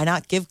 So why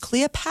not give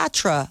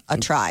Cleopatra a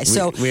try?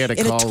 So we had a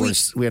in call.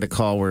 tweet, We had a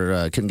call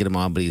where couldn't get him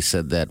on, but he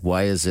said that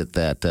why is it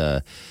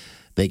that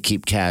they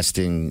keep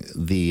casting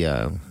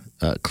the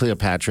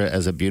Cleopatra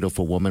as a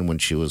beautiful woman when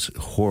she was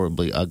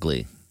horribly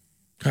ugly?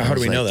 How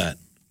do we was know like- that?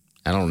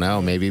 I don't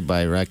know. Maybe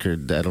by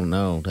record. I don't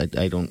know.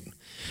 I don't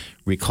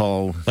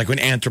recall. Like when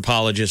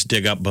anthropologists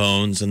dig up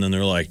bones and then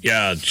they're like,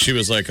 yeah, she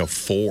was like a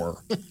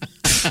 4.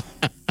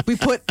 we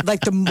put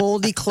like the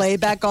moldy clay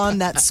back on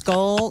that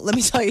skull. Let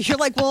me tell you, you're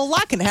like, well, a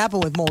lot can happen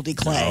with moldy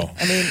clay. No.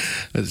 I mean,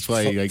 That's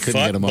why I couldn't Fuck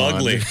get them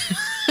ugly. on.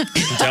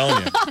 I'm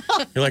telling you.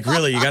 You're like,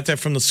 really? You got that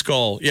from the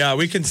skull? Yeah,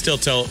 we can still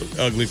tell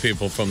ugly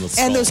people from the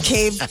skull. and those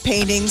cave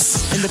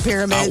paintings in the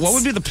pyramids. What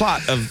would be the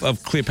plot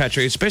of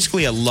Cleopatra? It's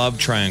basically a love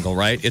triangle,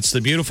 right? It's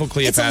the beautiful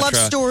Cleopatra It's a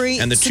love story.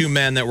 and the two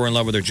men that were in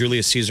love with her,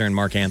 Julius Caesar and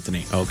Mark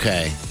Antony.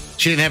 Okay.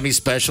 She didn't have any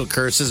special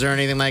curses or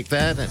anything like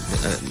that?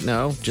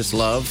 No, just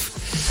love.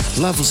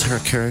 Love was her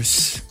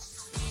curse.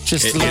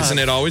 Just love. Isn't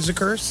it always a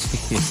curse?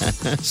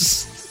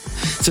 Yes.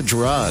 It's a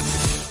drug.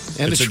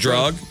 And It's a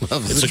drug?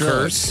 Love is It's a drug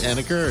curse? And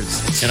a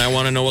curse. And I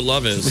want to know what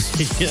love is.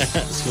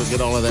 Yes, we'll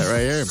get all of that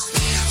right here.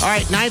 All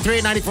right,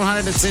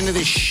 938-9400, it's into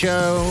the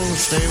show.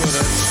 Stay with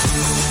us.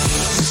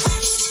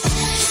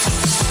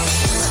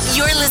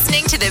 You're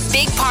listening to the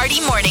Big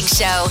Party Morning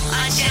Show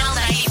on Channel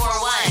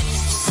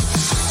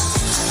 94.1.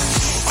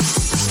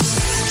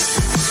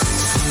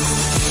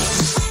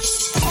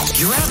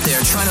 You're out there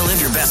trying to live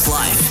your best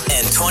life,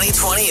 and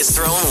 2020 is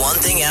throwing one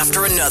thing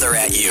after another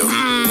at you.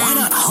 Why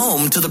not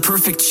home to the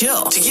perfect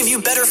chill to give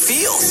you better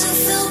feels?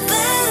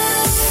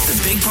 The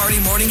Big Party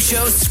Morning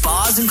Show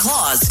Spas and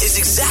Claws is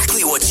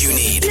exactly what you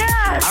need.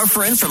 Yes! Our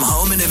friends from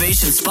Home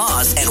Innovation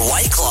Spas and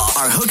White Claw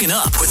are hooking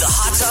up with a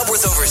hot tub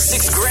worth over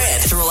 $6,000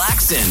 to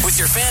relax in with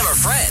your fam or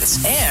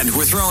friends. And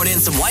we're throwing in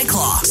some White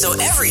Claw, so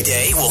every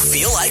day will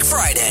feel like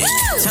Friday.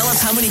 Tell us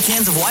how many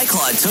cans of White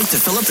Claw it took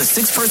to fill up the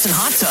 6-person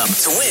hot tub.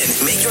 To win,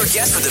 make your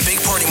guess with the Big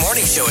Party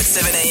Morning Show at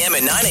 7 a.m.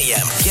 and 9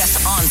 a.m.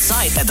 Guest on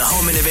site at the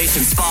Home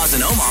Innovation Spas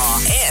in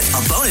Omaha, and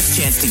a bonus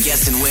chance to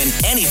guess and win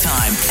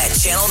anytime at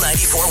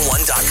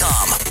channel941.com.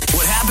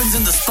 What happens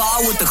in the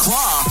spa with the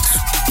claw?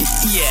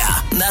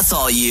 Yeah, that's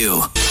all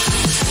you.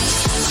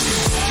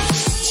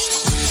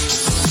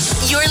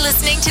 You're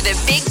listening to the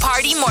Big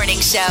Party Morning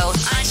Show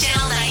on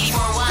Channel 94.1.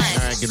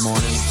 All right, good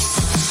morning.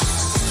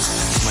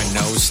 My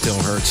nose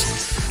still hurts.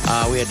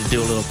 We had to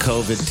do a little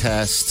COVID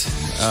test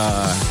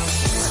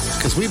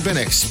because we've been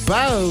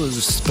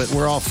exposed, but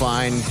we're all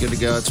fine. Good to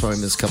go. That's why we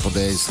missed a couple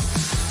days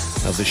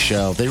of the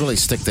show. They really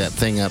stick that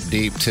thing up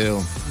deep,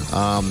 too.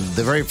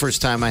 The very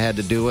first time I had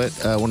to do it,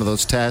 one of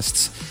those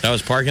tests. That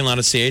was parking lot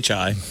of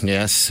CHI.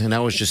 Yes, and that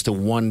was just a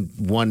one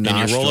nostril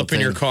And you roll up thing.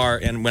 in your car,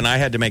 and when I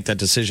had to make that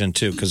decision,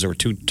 too, because there were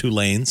two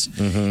lanes,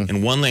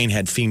 and one lane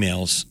had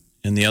females,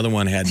 and the other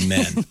one had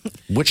men.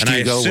 Which and do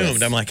you I go assumed,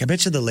 with? I'm like, I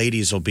bet you the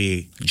ladies will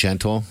be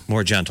Gentle?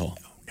 more gentle.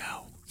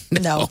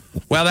 no.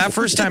 Well, that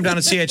first time down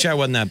at CHI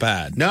wasn't that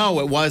bad. No,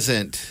 it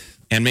wasn't.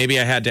 And maybe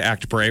I had to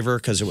act braver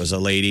because it was a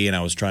lady and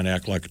I was trying to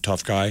act like a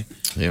tough guy.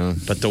 Yeah.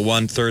 But the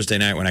one Thursday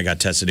night when I got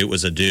tested, it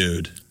was a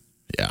dude.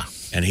 Yeah.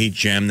 And he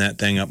jammed that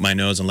thing up my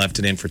nose and left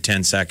it in for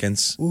 10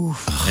 seconds.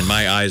 And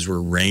my eyes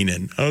were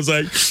raining. I was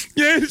like,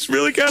 yeah, it's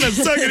really kind of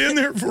stuck it in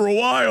there for a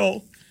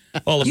while.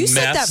 All the You mess.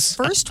 said that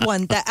first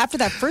one, that after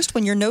that first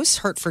one, your nose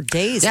hurt for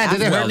days. Yeah, did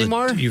it after. hurt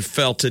anymore? You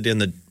felt it in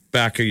the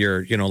back of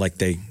your, like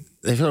they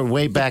They feel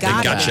way back. got in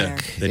it. gotcha. there.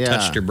 They Yeah.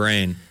 touched your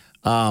brain.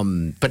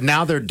 But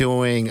now they're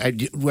doing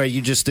where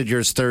you just did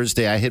yours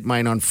Thursday. I hit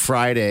mine on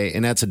Friday,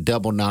 and that's a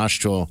double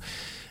nostril.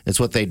 It's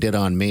what they did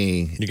on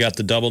me. You got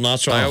the double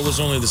nostril. I was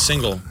only the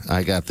single.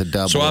 I got the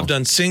double. So I've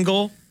done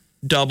single,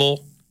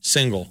 double,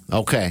 single.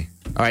 Okay.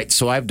 All right.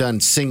 So I've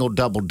done single,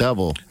 double,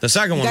 double. The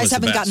second You one guys was the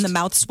haven't best. gotten the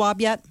mouth swab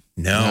yet?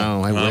 No,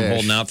 No, I I'm wish.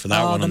 holding out for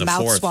that one the on the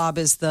mouth fourth. swab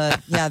is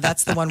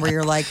that's the one where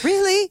you're like,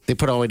 really? They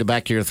put all the way to the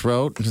back of your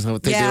throat. Is that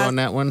what they do Yeah. on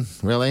that one?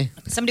 Really?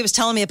 Somebody was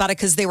telling me about it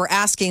because they were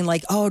asking,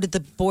 like, oh, did the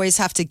boys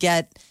have to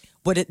get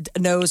a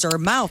nose or a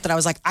mouth? And I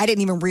was like, I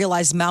didn't even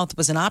realize mouth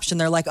was an option.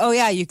 They're like, oh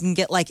yeah, you can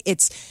get like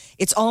it's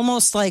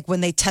almost like when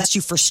they test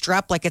you for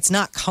strep, like it's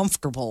not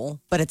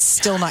comfortable, but it's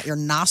still not your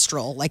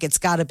nostril. Like it's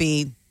got to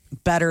be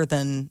better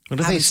than What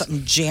do having they-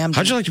 something jammed.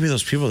 How'd you like to be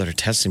those people that are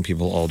testing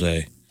people all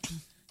day?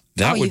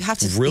 That Oh, you would have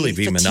to really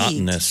be be fatigued.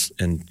 monotonous.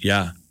 And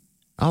yeah,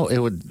 Oh, it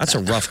would. that's a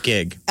rough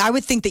gig. I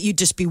would think that you'd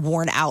just be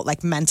worn out,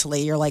 like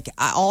mentally. You're like,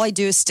 all I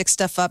do is stick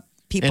stuff up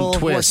people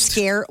And who are twist.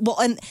 scared. Well,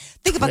 and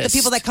think about the Twist.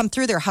 people that come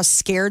through there, how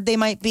scared they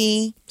might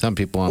be. Some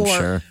people, I'm Or-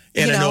 sure.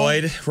 And You know?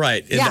 annoyed,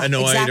 right. And Yeah,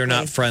 annoyed exactly. or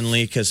not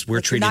friendly because we're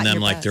Like, you're treating not them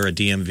your like best. they're a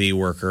DMV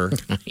worker.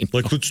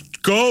 Like, let's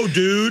go,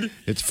 dude.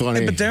 It's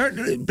funny.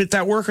 But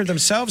that worker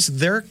themselves,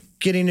 they're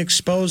getting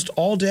exposed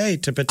all day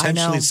to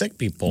potentially sick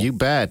people. You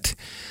bet.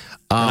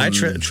 And I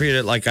treat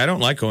it like I don't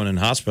like going in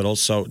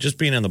hospitals. So just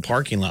being in the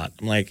parking lot,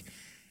 I'm like,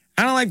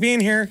 I don't like being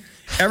here.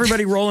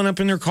 Everybody rolling up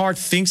in their car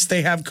thinks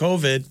they have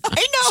COVID. I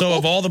know. So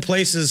of all the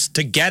places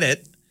to get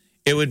it,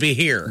 it would be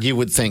here. You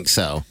would think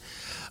so.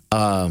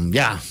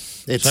 Yeah.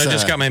 It's, So I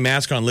just got my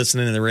mask on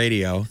listening to the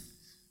radio.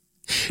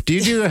 Do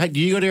you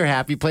go to your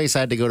happy place? I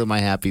had to go to my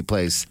happy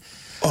place.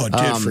 Oh,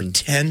 dude, for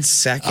 10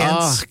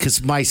 seconds?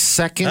 Because my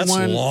second That's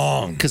one.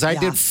 long. Because I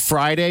did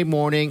Friday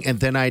morning and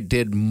then I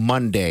did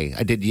Monday.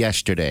 I did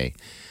yesterday.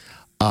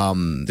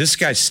 This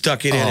guy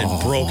stuck it in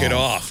and broke it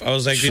off. I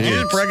was like, did you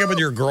just break up with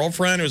your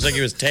girlfriend? It was like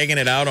he was taking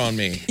it out on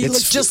me. He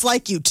looks just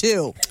like you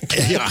too.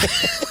 Yeah.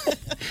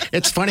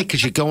 It's funny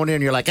because you go in there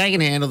and you're like, I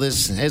can handle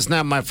this. It's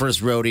not my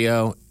first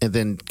rodeo. And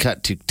then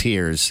cut to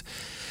tears.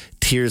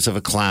 tears of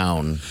a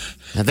clown.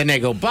 And then they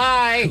go,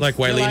 bye. Like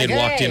You're Wileen had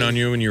walked in "Hey." on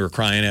you and you were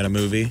crying at a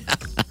movie.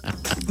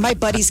 My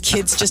buddy's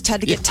kids just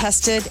had to get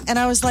tested, and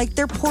I was like,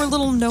 their poor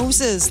little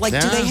noses. Like, do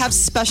Yeah. they have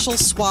special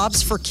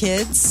swabs for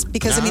kids?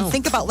 Because, I No. mean,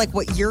 think about like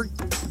what you're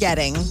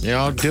getting.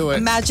 Yeah, I'll do it.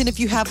 Imagine if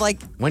you have like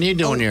When are you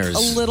doing yours?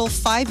 a little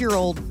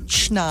 5-year-old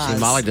schnoz. See,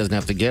 Molly doesn't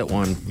have to get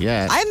one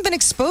yet. I haven't been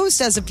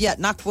exposed as of yet,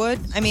 knock wood.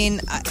 I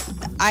mean,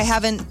 I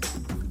haven't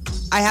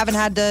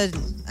had to.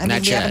 I mean,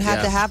 Not we yet, haven't had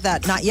yeah. to have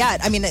that. Not yet.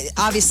 I mean,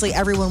 obviously,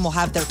 everyone will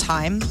have their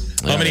time.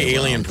 How many they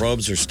will. alien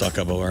probes are stuck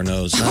up our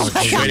nose? I was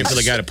waiting for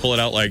the guy to pull it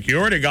out like, you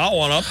already got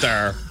one up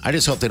there. I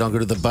just hope they don't go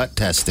to the butt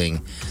testing.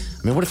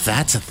 I mean, what if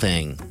that's a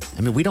thing?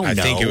 I mean, we don't I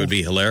know. think it would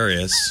be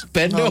hilarious.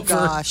 Bend Oh over.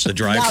 gosh, The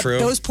drive-thru?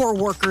 Now, those poor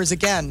workers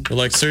again. They're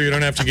like, sir, you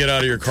don't have to get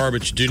out of your car,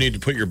 but you do need to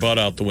put your butt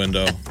out the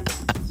window.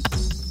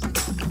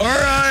 All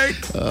right.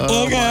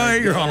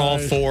 Okay. You're on all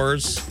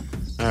fours.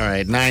 All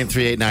right,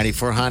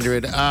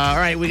 938-9400. All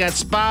right, we got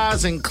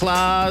spas and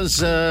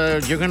claws.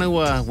 You're going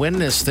to win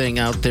this thing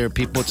out there,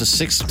 people. It's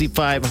a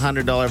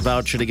 $6,500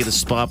 voucher to get a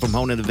spa from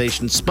Home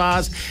Innovation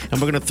Spas. And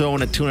we're going to throw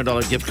in a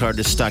 $200 gift card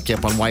to stock you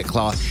up on White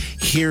Claw.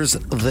 Here's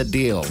the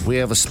deal. We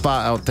have a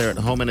spa out there at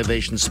Home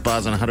Innovation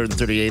Spas on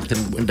 138th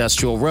and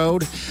Industrial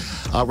Road,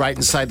 right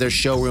inside their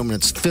showroom. And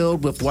it's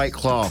filled with White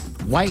Claw.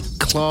 White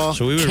Claw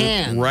So we would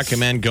cans.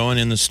 recommend going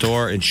in the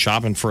store and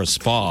shopping for a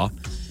spa.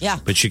 Yeah.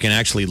 But you can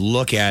actually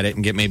look at it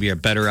and get maybe a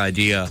better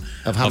idea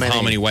Of how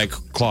many. White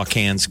Claw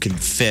cans can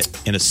fit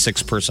in a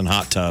 6-person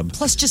hot tub.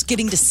 Plus, just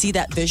getting to see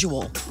that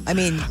visual. I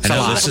mean, I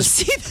know to this is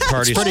see that.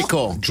 Party's pretty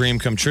cool. dream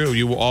come true.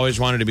 You always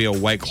wanted to be a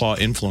White Claw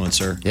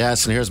influencer.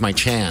 Yes, and here's my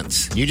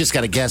chance. You just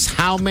got to guess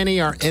how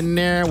many are in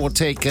there. We'll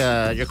take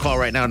your call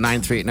right now,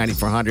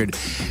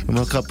 938-9400, and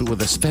we'll come up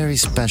with a very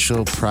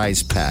special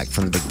prize pack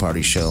from the Big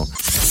Party Show.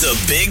 The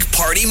Big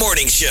Party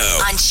Morning Show.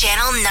 On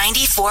Channel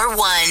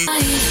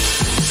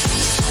 94.1.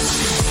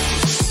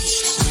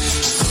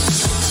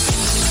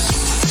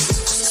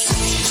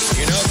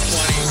 You know, 20.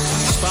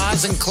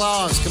 Spas and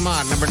claws. Come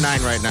on, number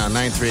 9 right now,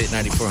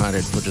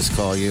 938-9400. We'll just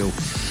call you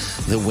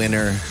the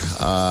winner.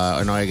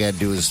 And all you got to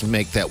do is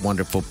make that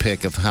wonderful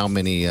pick of how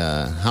many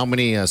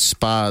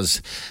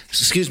spas,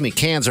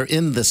 cans are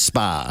in the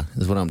spa,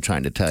 is what I'm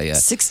trying to tell you.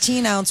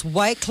 16-ounce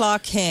White Claw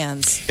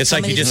cans. It's How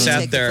like you many just does it sat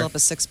take to there. fill up a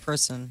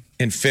 6-person.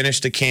 And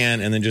finished a can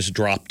and then just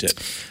dropped it.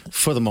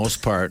 For the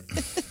most part.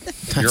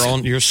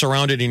 You're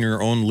surrounded in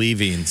your own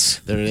leavings.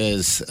 There it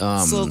is.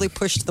 Slowly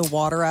pushed the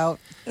water out.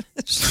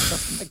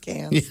 Stuff in the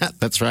cans. Yeah,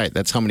 that's right.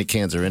 That's how many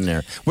cans are in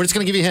there. We're just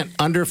going to give you a hint.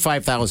 Under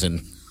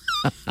 5,000.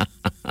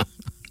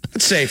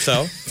 It's safe,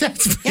 though.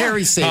 That's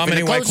very safe. How And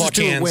many the White Claw closest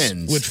to it cans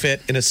wins. would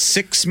fit in a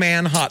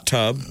 6-man hot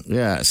tub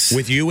Yes.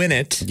 with you in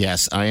it?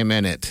 Yes, I am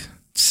in it.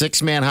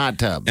 6-man hot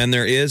tub. And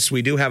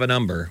we do have a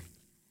number.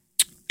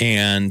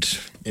 And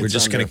we're It's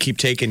just going under. to keep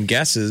taking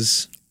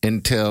guesses.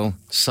 Until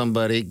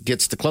somebody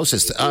gets the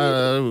closest.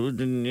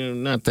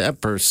 Not that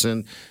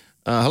person.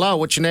 Hello,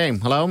 what's your name?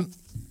 Hello?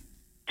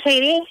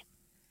 Katie.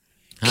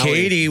 How are you?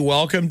 Katie,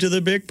 welcome to the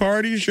Big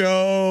Party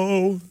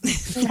Show.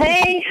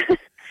 Hey.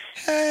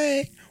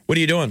 Hey. What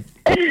are you doing?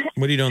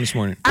 What are you doing this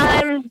morning?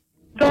 I'm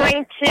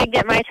going to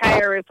get my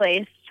tire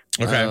replaced.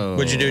 Okay. Oh.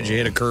 What'd you do? Did you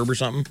hit a curb or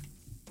something?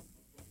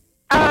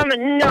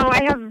 No,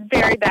 I have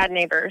very bad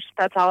neighbors.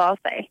 That's all I'll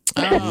say.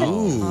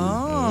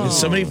 Oh. Did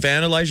somebody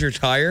vandalize your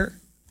tire?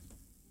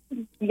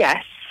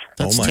 Yes.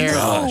 That's oh my terrible.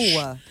 gosh.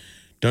 Oh,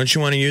 Don't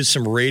you want to use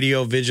some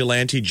radio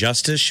vigilante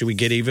justice? Should we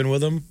get even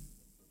with them?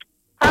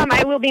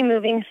 I will be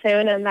moving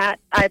soon, and I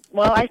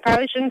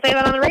probably shouldn't say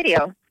that on the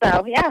radio.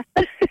 So, yeah.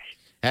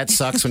 That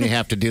sucks when you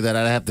have to do that.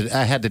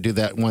 I had to do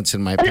that once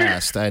in my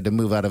past. I had to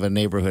move out of a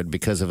neighborhood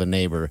because of a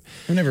neighbor.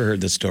 I've never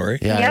heard this story.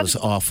 Yeah, Yep. it was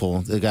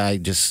awful. The guy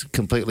just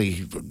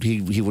completely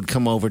he would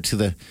come over to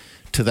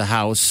the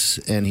house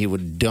and he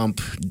would dump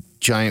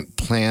giant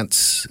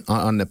plants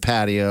on the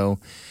patio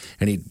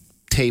and he'd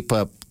tape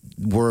up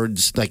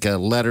words like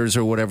letters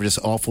or whatever, just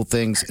awful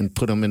things, and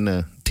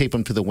tape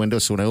them to the window.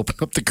 So when I opened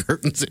up the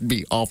curtains, it'd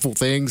be awful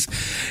things.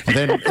 And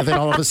then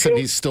all of a sudden,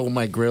 he stole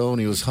my grill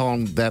and he was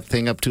hauling that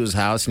thing up to his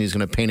house and he's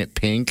going to paint it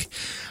pink.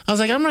 I was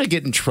like, I'm going to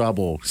get in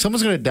trouble.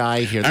 Someone's going to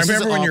die here. I This is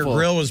remember when your awful.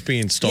 grill was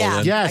being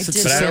stolen. Yeah. Yes, I it's did.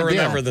 the But I same don't deal.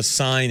 remember the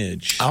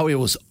signage. Oh, it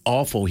was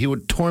awful. He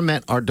would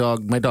torment my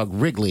dog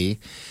Wrigley,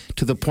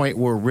 to the point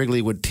where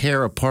Wrigley would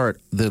tear apart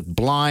the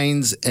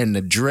blinds and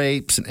the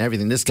drapes and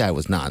everything. This guy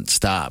was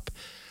nonstop.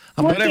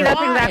 I'm Well, like, see, that's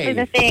why? exactly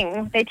the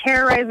thing. They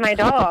terrorize my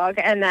dog,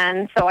 and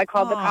then so I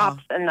called the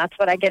cops, and that's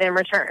what I get in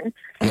return.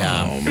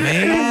 Yeah. Oh,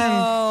 man.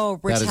 Oh,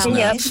 That is not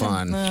retaliation.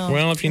 fun. Oh.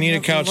 Well, if you need a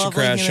couch to Lovely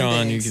crash human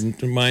on,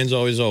 beings. mine's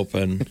always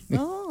open.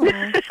 Oh.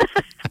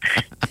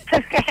 All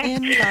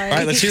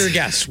right, let's hear your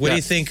guess. What do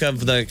you think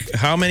of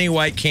how many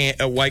White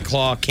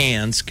Claw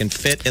cans can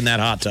fit in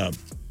that hot tub?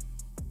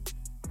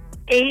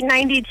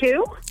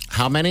 892.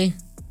 How many?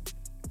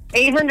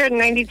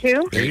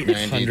 892.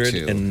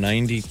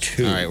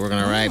 892. All right, we're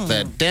going to write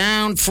that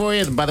down for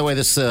you. And by the way,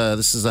 this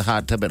is a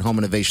hot tub at Home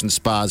Innovation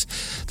Spas.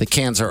 The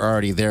cans are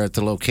already there at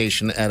the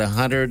location at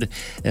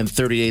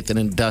 138th and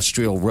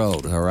Industrial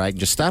Road. All right,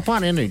 just stop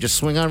on in there. Just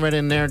swing on right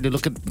in there to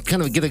look at,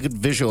 kind of get a good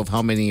visual of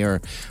how many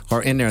are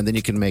in there, and then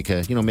you can make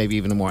a, maybe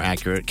even a more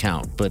accurate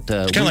count. But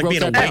it's kind of like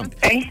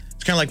being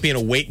It's kind of like being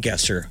a weight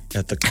guesser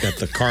at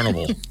the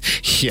carnival.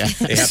 Yeah,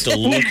 they have to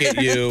look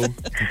at you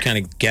and kind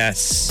of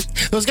guess.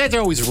 Those guys are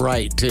always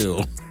right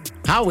too.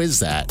 How is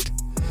that?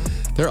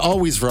 They're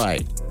always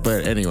right.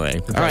 But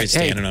anyway, all right,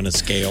 standing on a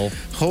scale.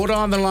 Hold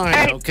on the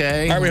line,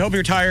 okay? All right, we hope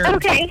you're tired.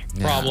 Okay.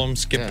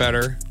 Problems get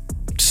better.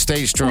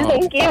 Stay strong.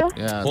 Thank you.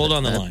 Yeah, hold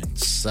on the line.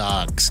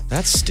 Sucks.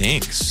 That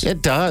stinks.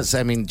 It does.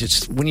 I mean,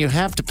 just when you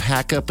have to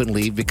pack up and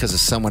leave because of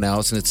someone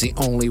else, and it's the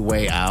only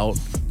way out.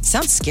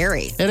 Sounds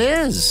scary. It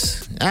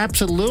is.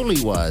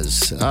 Absolutely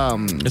was.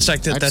 It's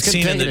like that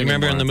scene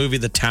remember in the movie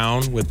The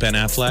Town with Ben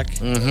Affleck?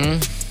 Mm-hmm.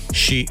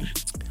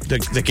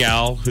 The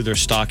gal who they're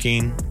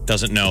stalking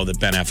doesn't know that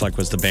Ben Affleck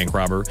was the bank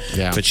robber.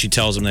 Yeah. But she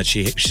tells him that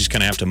she's going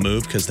to have to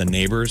move because the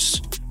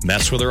neighbors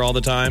mess with her all the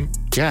time.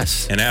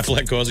 Yes. And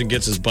Affleck goes and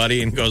gets his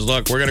buddy and goes,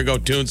 look, we're going to go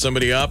tune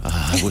somebody up.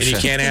 And he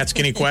can't ask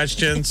any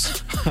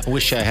questions. I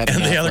wish I had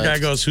And the other guy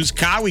goes, whose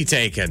car we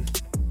taking?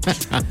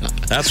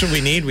 That's what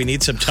we need. We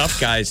need some tough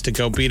guys to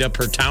go beat up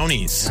her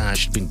townies.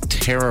 She's been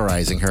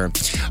terrorizing her.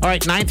 All right,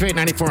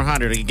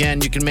 938-9400. Again,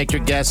 you can make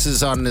your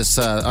guesses on this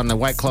on the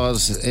White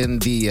Claws in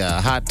the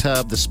hot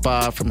tub, the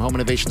spa from Home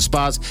Innovation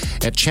Spas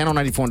at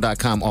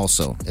channel94.com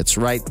also. It's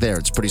right there.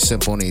 It's pretty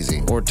simple and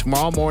easy. Or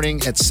tomorrow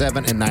morning at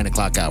 7 and 9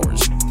 o'clock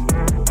hours.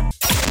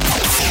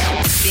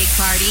 Big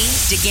Party,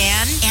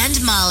 DeGan,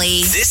 and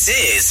Molly. This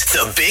is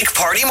the Big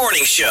Party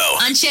Morning Show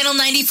on Channel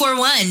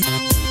 94.1.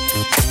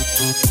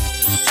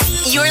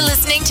 You're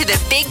listening to the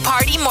Big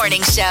Party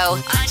Morning Show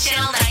on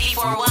Channel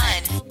 94.1.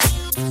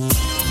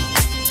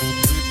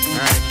 All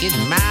right, good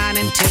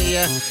morning to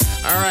you.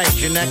 All right,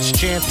 your next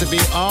chance to be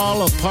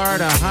all a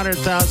part of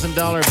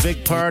 $100,000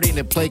 Big Party and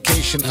a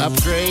Playcation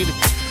upgrade.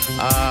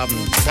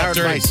 Powered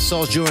by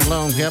Soul's Jewelry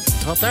Loan. Yep,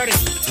 12:30.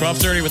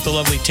 12:30 with the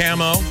lovely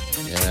Tamo.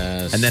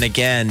 Yes. And then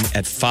again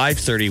at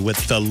 5:30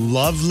 with the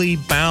lovely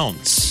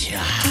Bounce.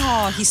 Yeah.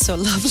 Oh, he's so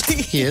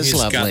lovely. He is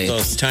lovely. He's got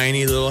those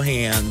tiny little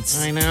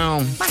hands. I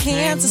know. My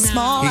hands are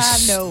small, I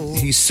know.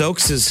 He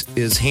soaks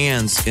his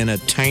hands in a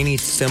tiny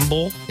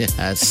thimble.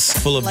 Yes.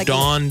 Full of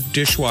Dawn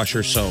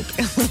dishwasher soap.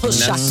 A little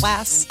shot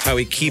glass. How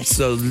he keeps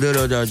those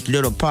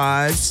little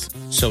paws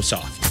so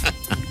soft.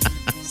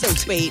 So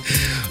sweet.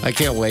 I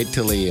can't wait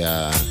till he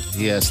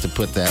has to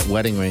put that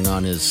wedding ring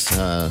on his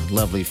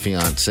lovely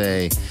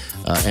fiancée,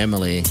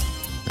 Emily.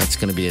 That's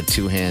going to be a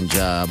two-hand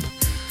job.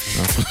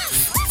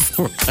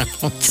 With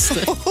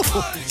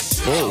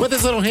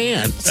his little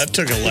hands. That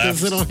took a left. With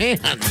his little hands.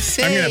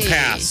 I'm going to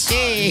pass.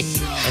 Hey.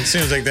 That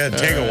seems like that'd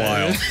take a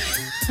while.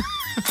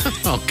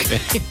 Okay.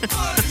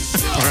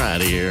 We're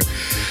out of here.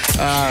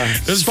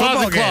 There's a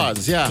football game.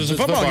 Yeah, there's a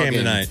football game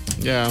tonight.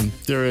 Yeah,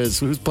 there is.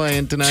 Who's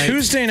playing tonight?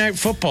 Tuesday night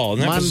football.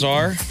 Isn't that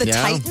bizarre? The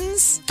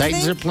Titans?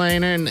 Titans are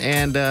playing,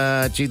 and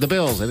the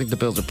Bills. I think the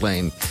Bills are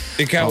playing.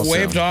 It got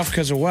waved off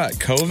because of what?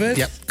 COVID?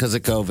 Yep, because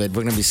of COVID.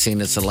 We're going to be seeing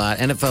this a lot.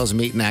 NFL's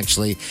meeting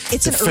actually.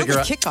 It's an early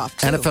kickoff,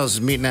 too. NFL's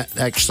meeting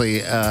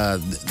actually, I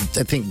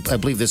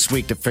believe this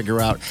week to figure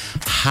out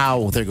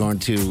how they're going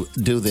to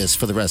do this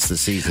for the rest of the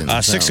season.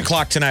 6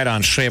 o'clock tonight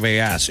on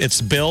CBS.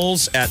 It's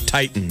Bills at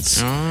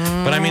Titans.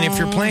 But I mean, if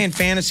you're playing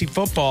fantasy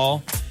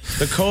football,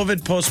 the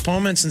COVID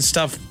postponements and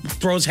stuff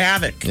throws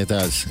havoc. It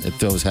does. It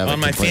throws havoc on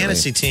my completely.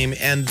 fantasy team,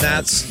 and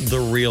that's the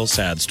real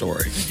sad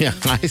story. Yeah,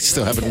 I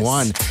still haven't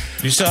won.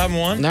 You still haven't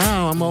won? No,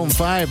 I'm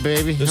 0-5,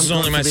 baby. This is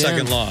only my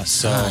second loss.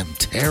 So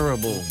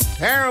terrible.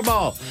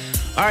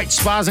 All right,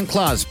 spas and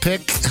claws.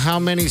 Pick how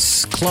many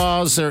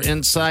claws are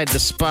inside the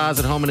spas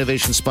at Home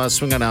Innovation Spas.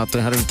 Swing on out to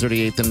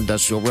 138th and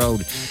Industrial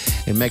Road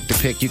and make the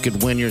pick. You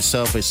could win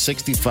yourself a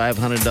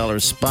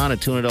 $6,500 spa and a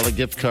 $200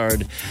 gift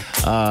card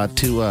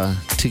to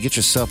get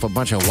yourself a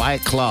bunch of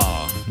White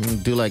Claw.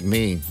 Do like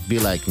me. Be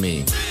like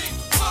me.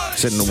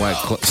 Sit in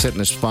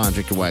the spa and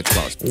drink your White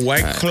Claws.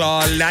 White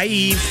Claw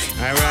life.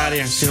 All right, out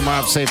here. See you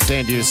tomorrow. Have a safe day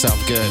and do yourself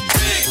good.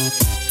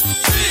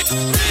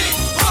 Big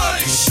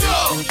Party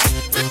Show.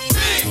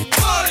 Big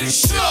Party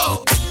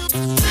Show.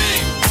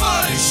 Big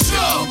Party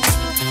Show.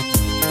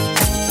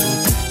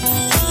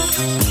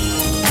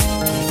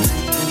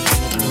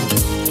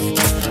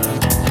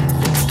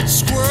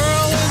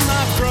 Squirrel in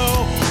my fro.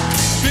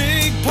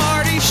 Big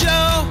Party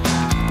Show.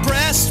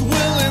 Breast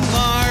will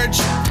enlarge.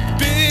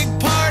 Big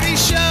Party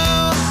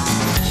Show.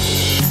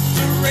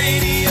 The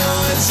radio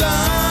is on.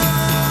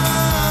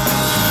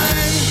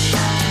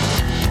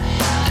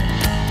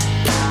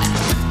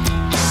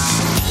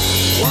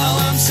 While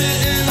I'm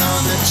sitting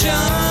on the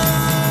john.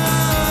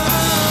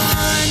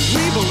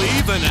 We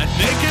believe in a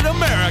naked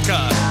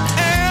America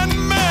and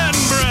man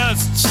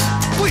breasts.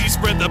 Please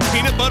spread the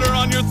peanut butter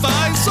on your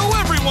thighs so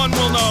everyone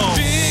will know.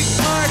 Big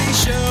Party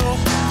Show.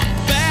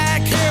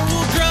 Back hair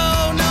will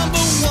grow.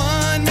 Number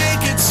one,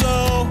 make it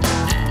so.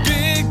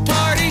 Big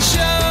Party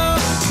Show.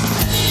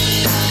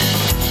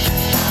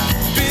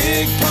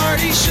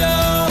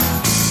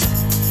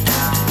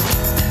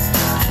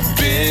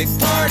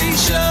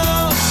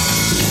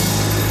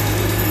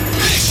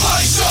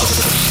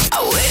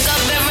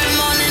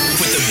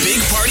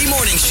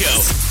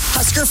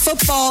 Husker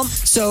football.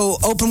 So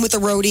open with a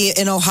roadie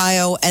in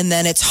Ohio, and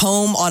then it's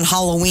home on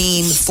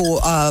Halloween for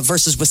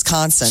versus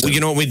Wisconsin. Well, you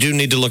know what we do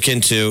need to look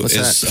into What's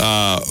is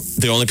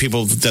the only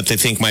people that they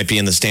think might be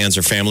in the stands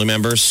are family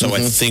members. So I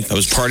think that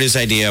was Party's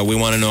idea. We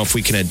want to know if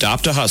we can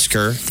adopt a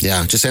Husker.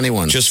 Yeah, just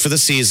anyone. Just for the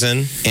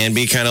season and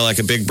be kind of like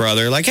a big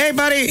brother, like, hey,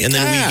 buddy. And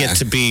then we get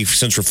to be,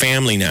 since we're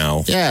family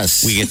now,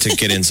 yes, we get to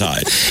get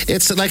inside.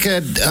 It's like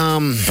a...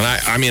 And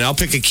I mean, I'll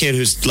pick a kid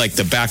who's like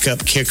the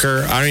backup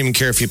kicker. I don't even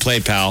care if you play,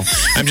 pal.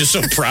 I'm just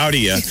so proud of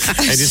you.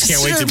 I just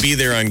can't wait to be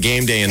there on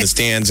game day in the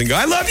stands and go,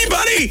 I love you,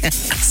 buddy.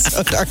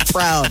 So darn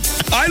proud.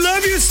 I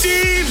love you,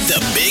 Steve. The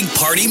Big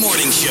Party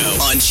Morning Show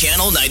on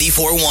Channel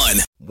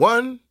 94.1.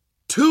 1,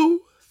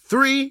 2,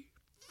 3,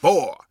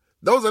 4.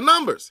 Those are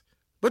numbers.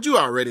 But you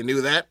already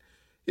knew that.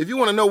 If you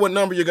want to know what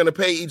number you're going to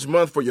pay each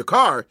month for your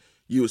car,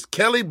 use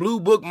Kelley Blue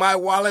Book My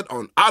Wallet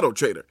on Auto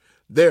Trader.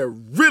 They're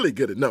really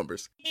good at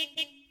numbers.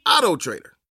 Auto Trader.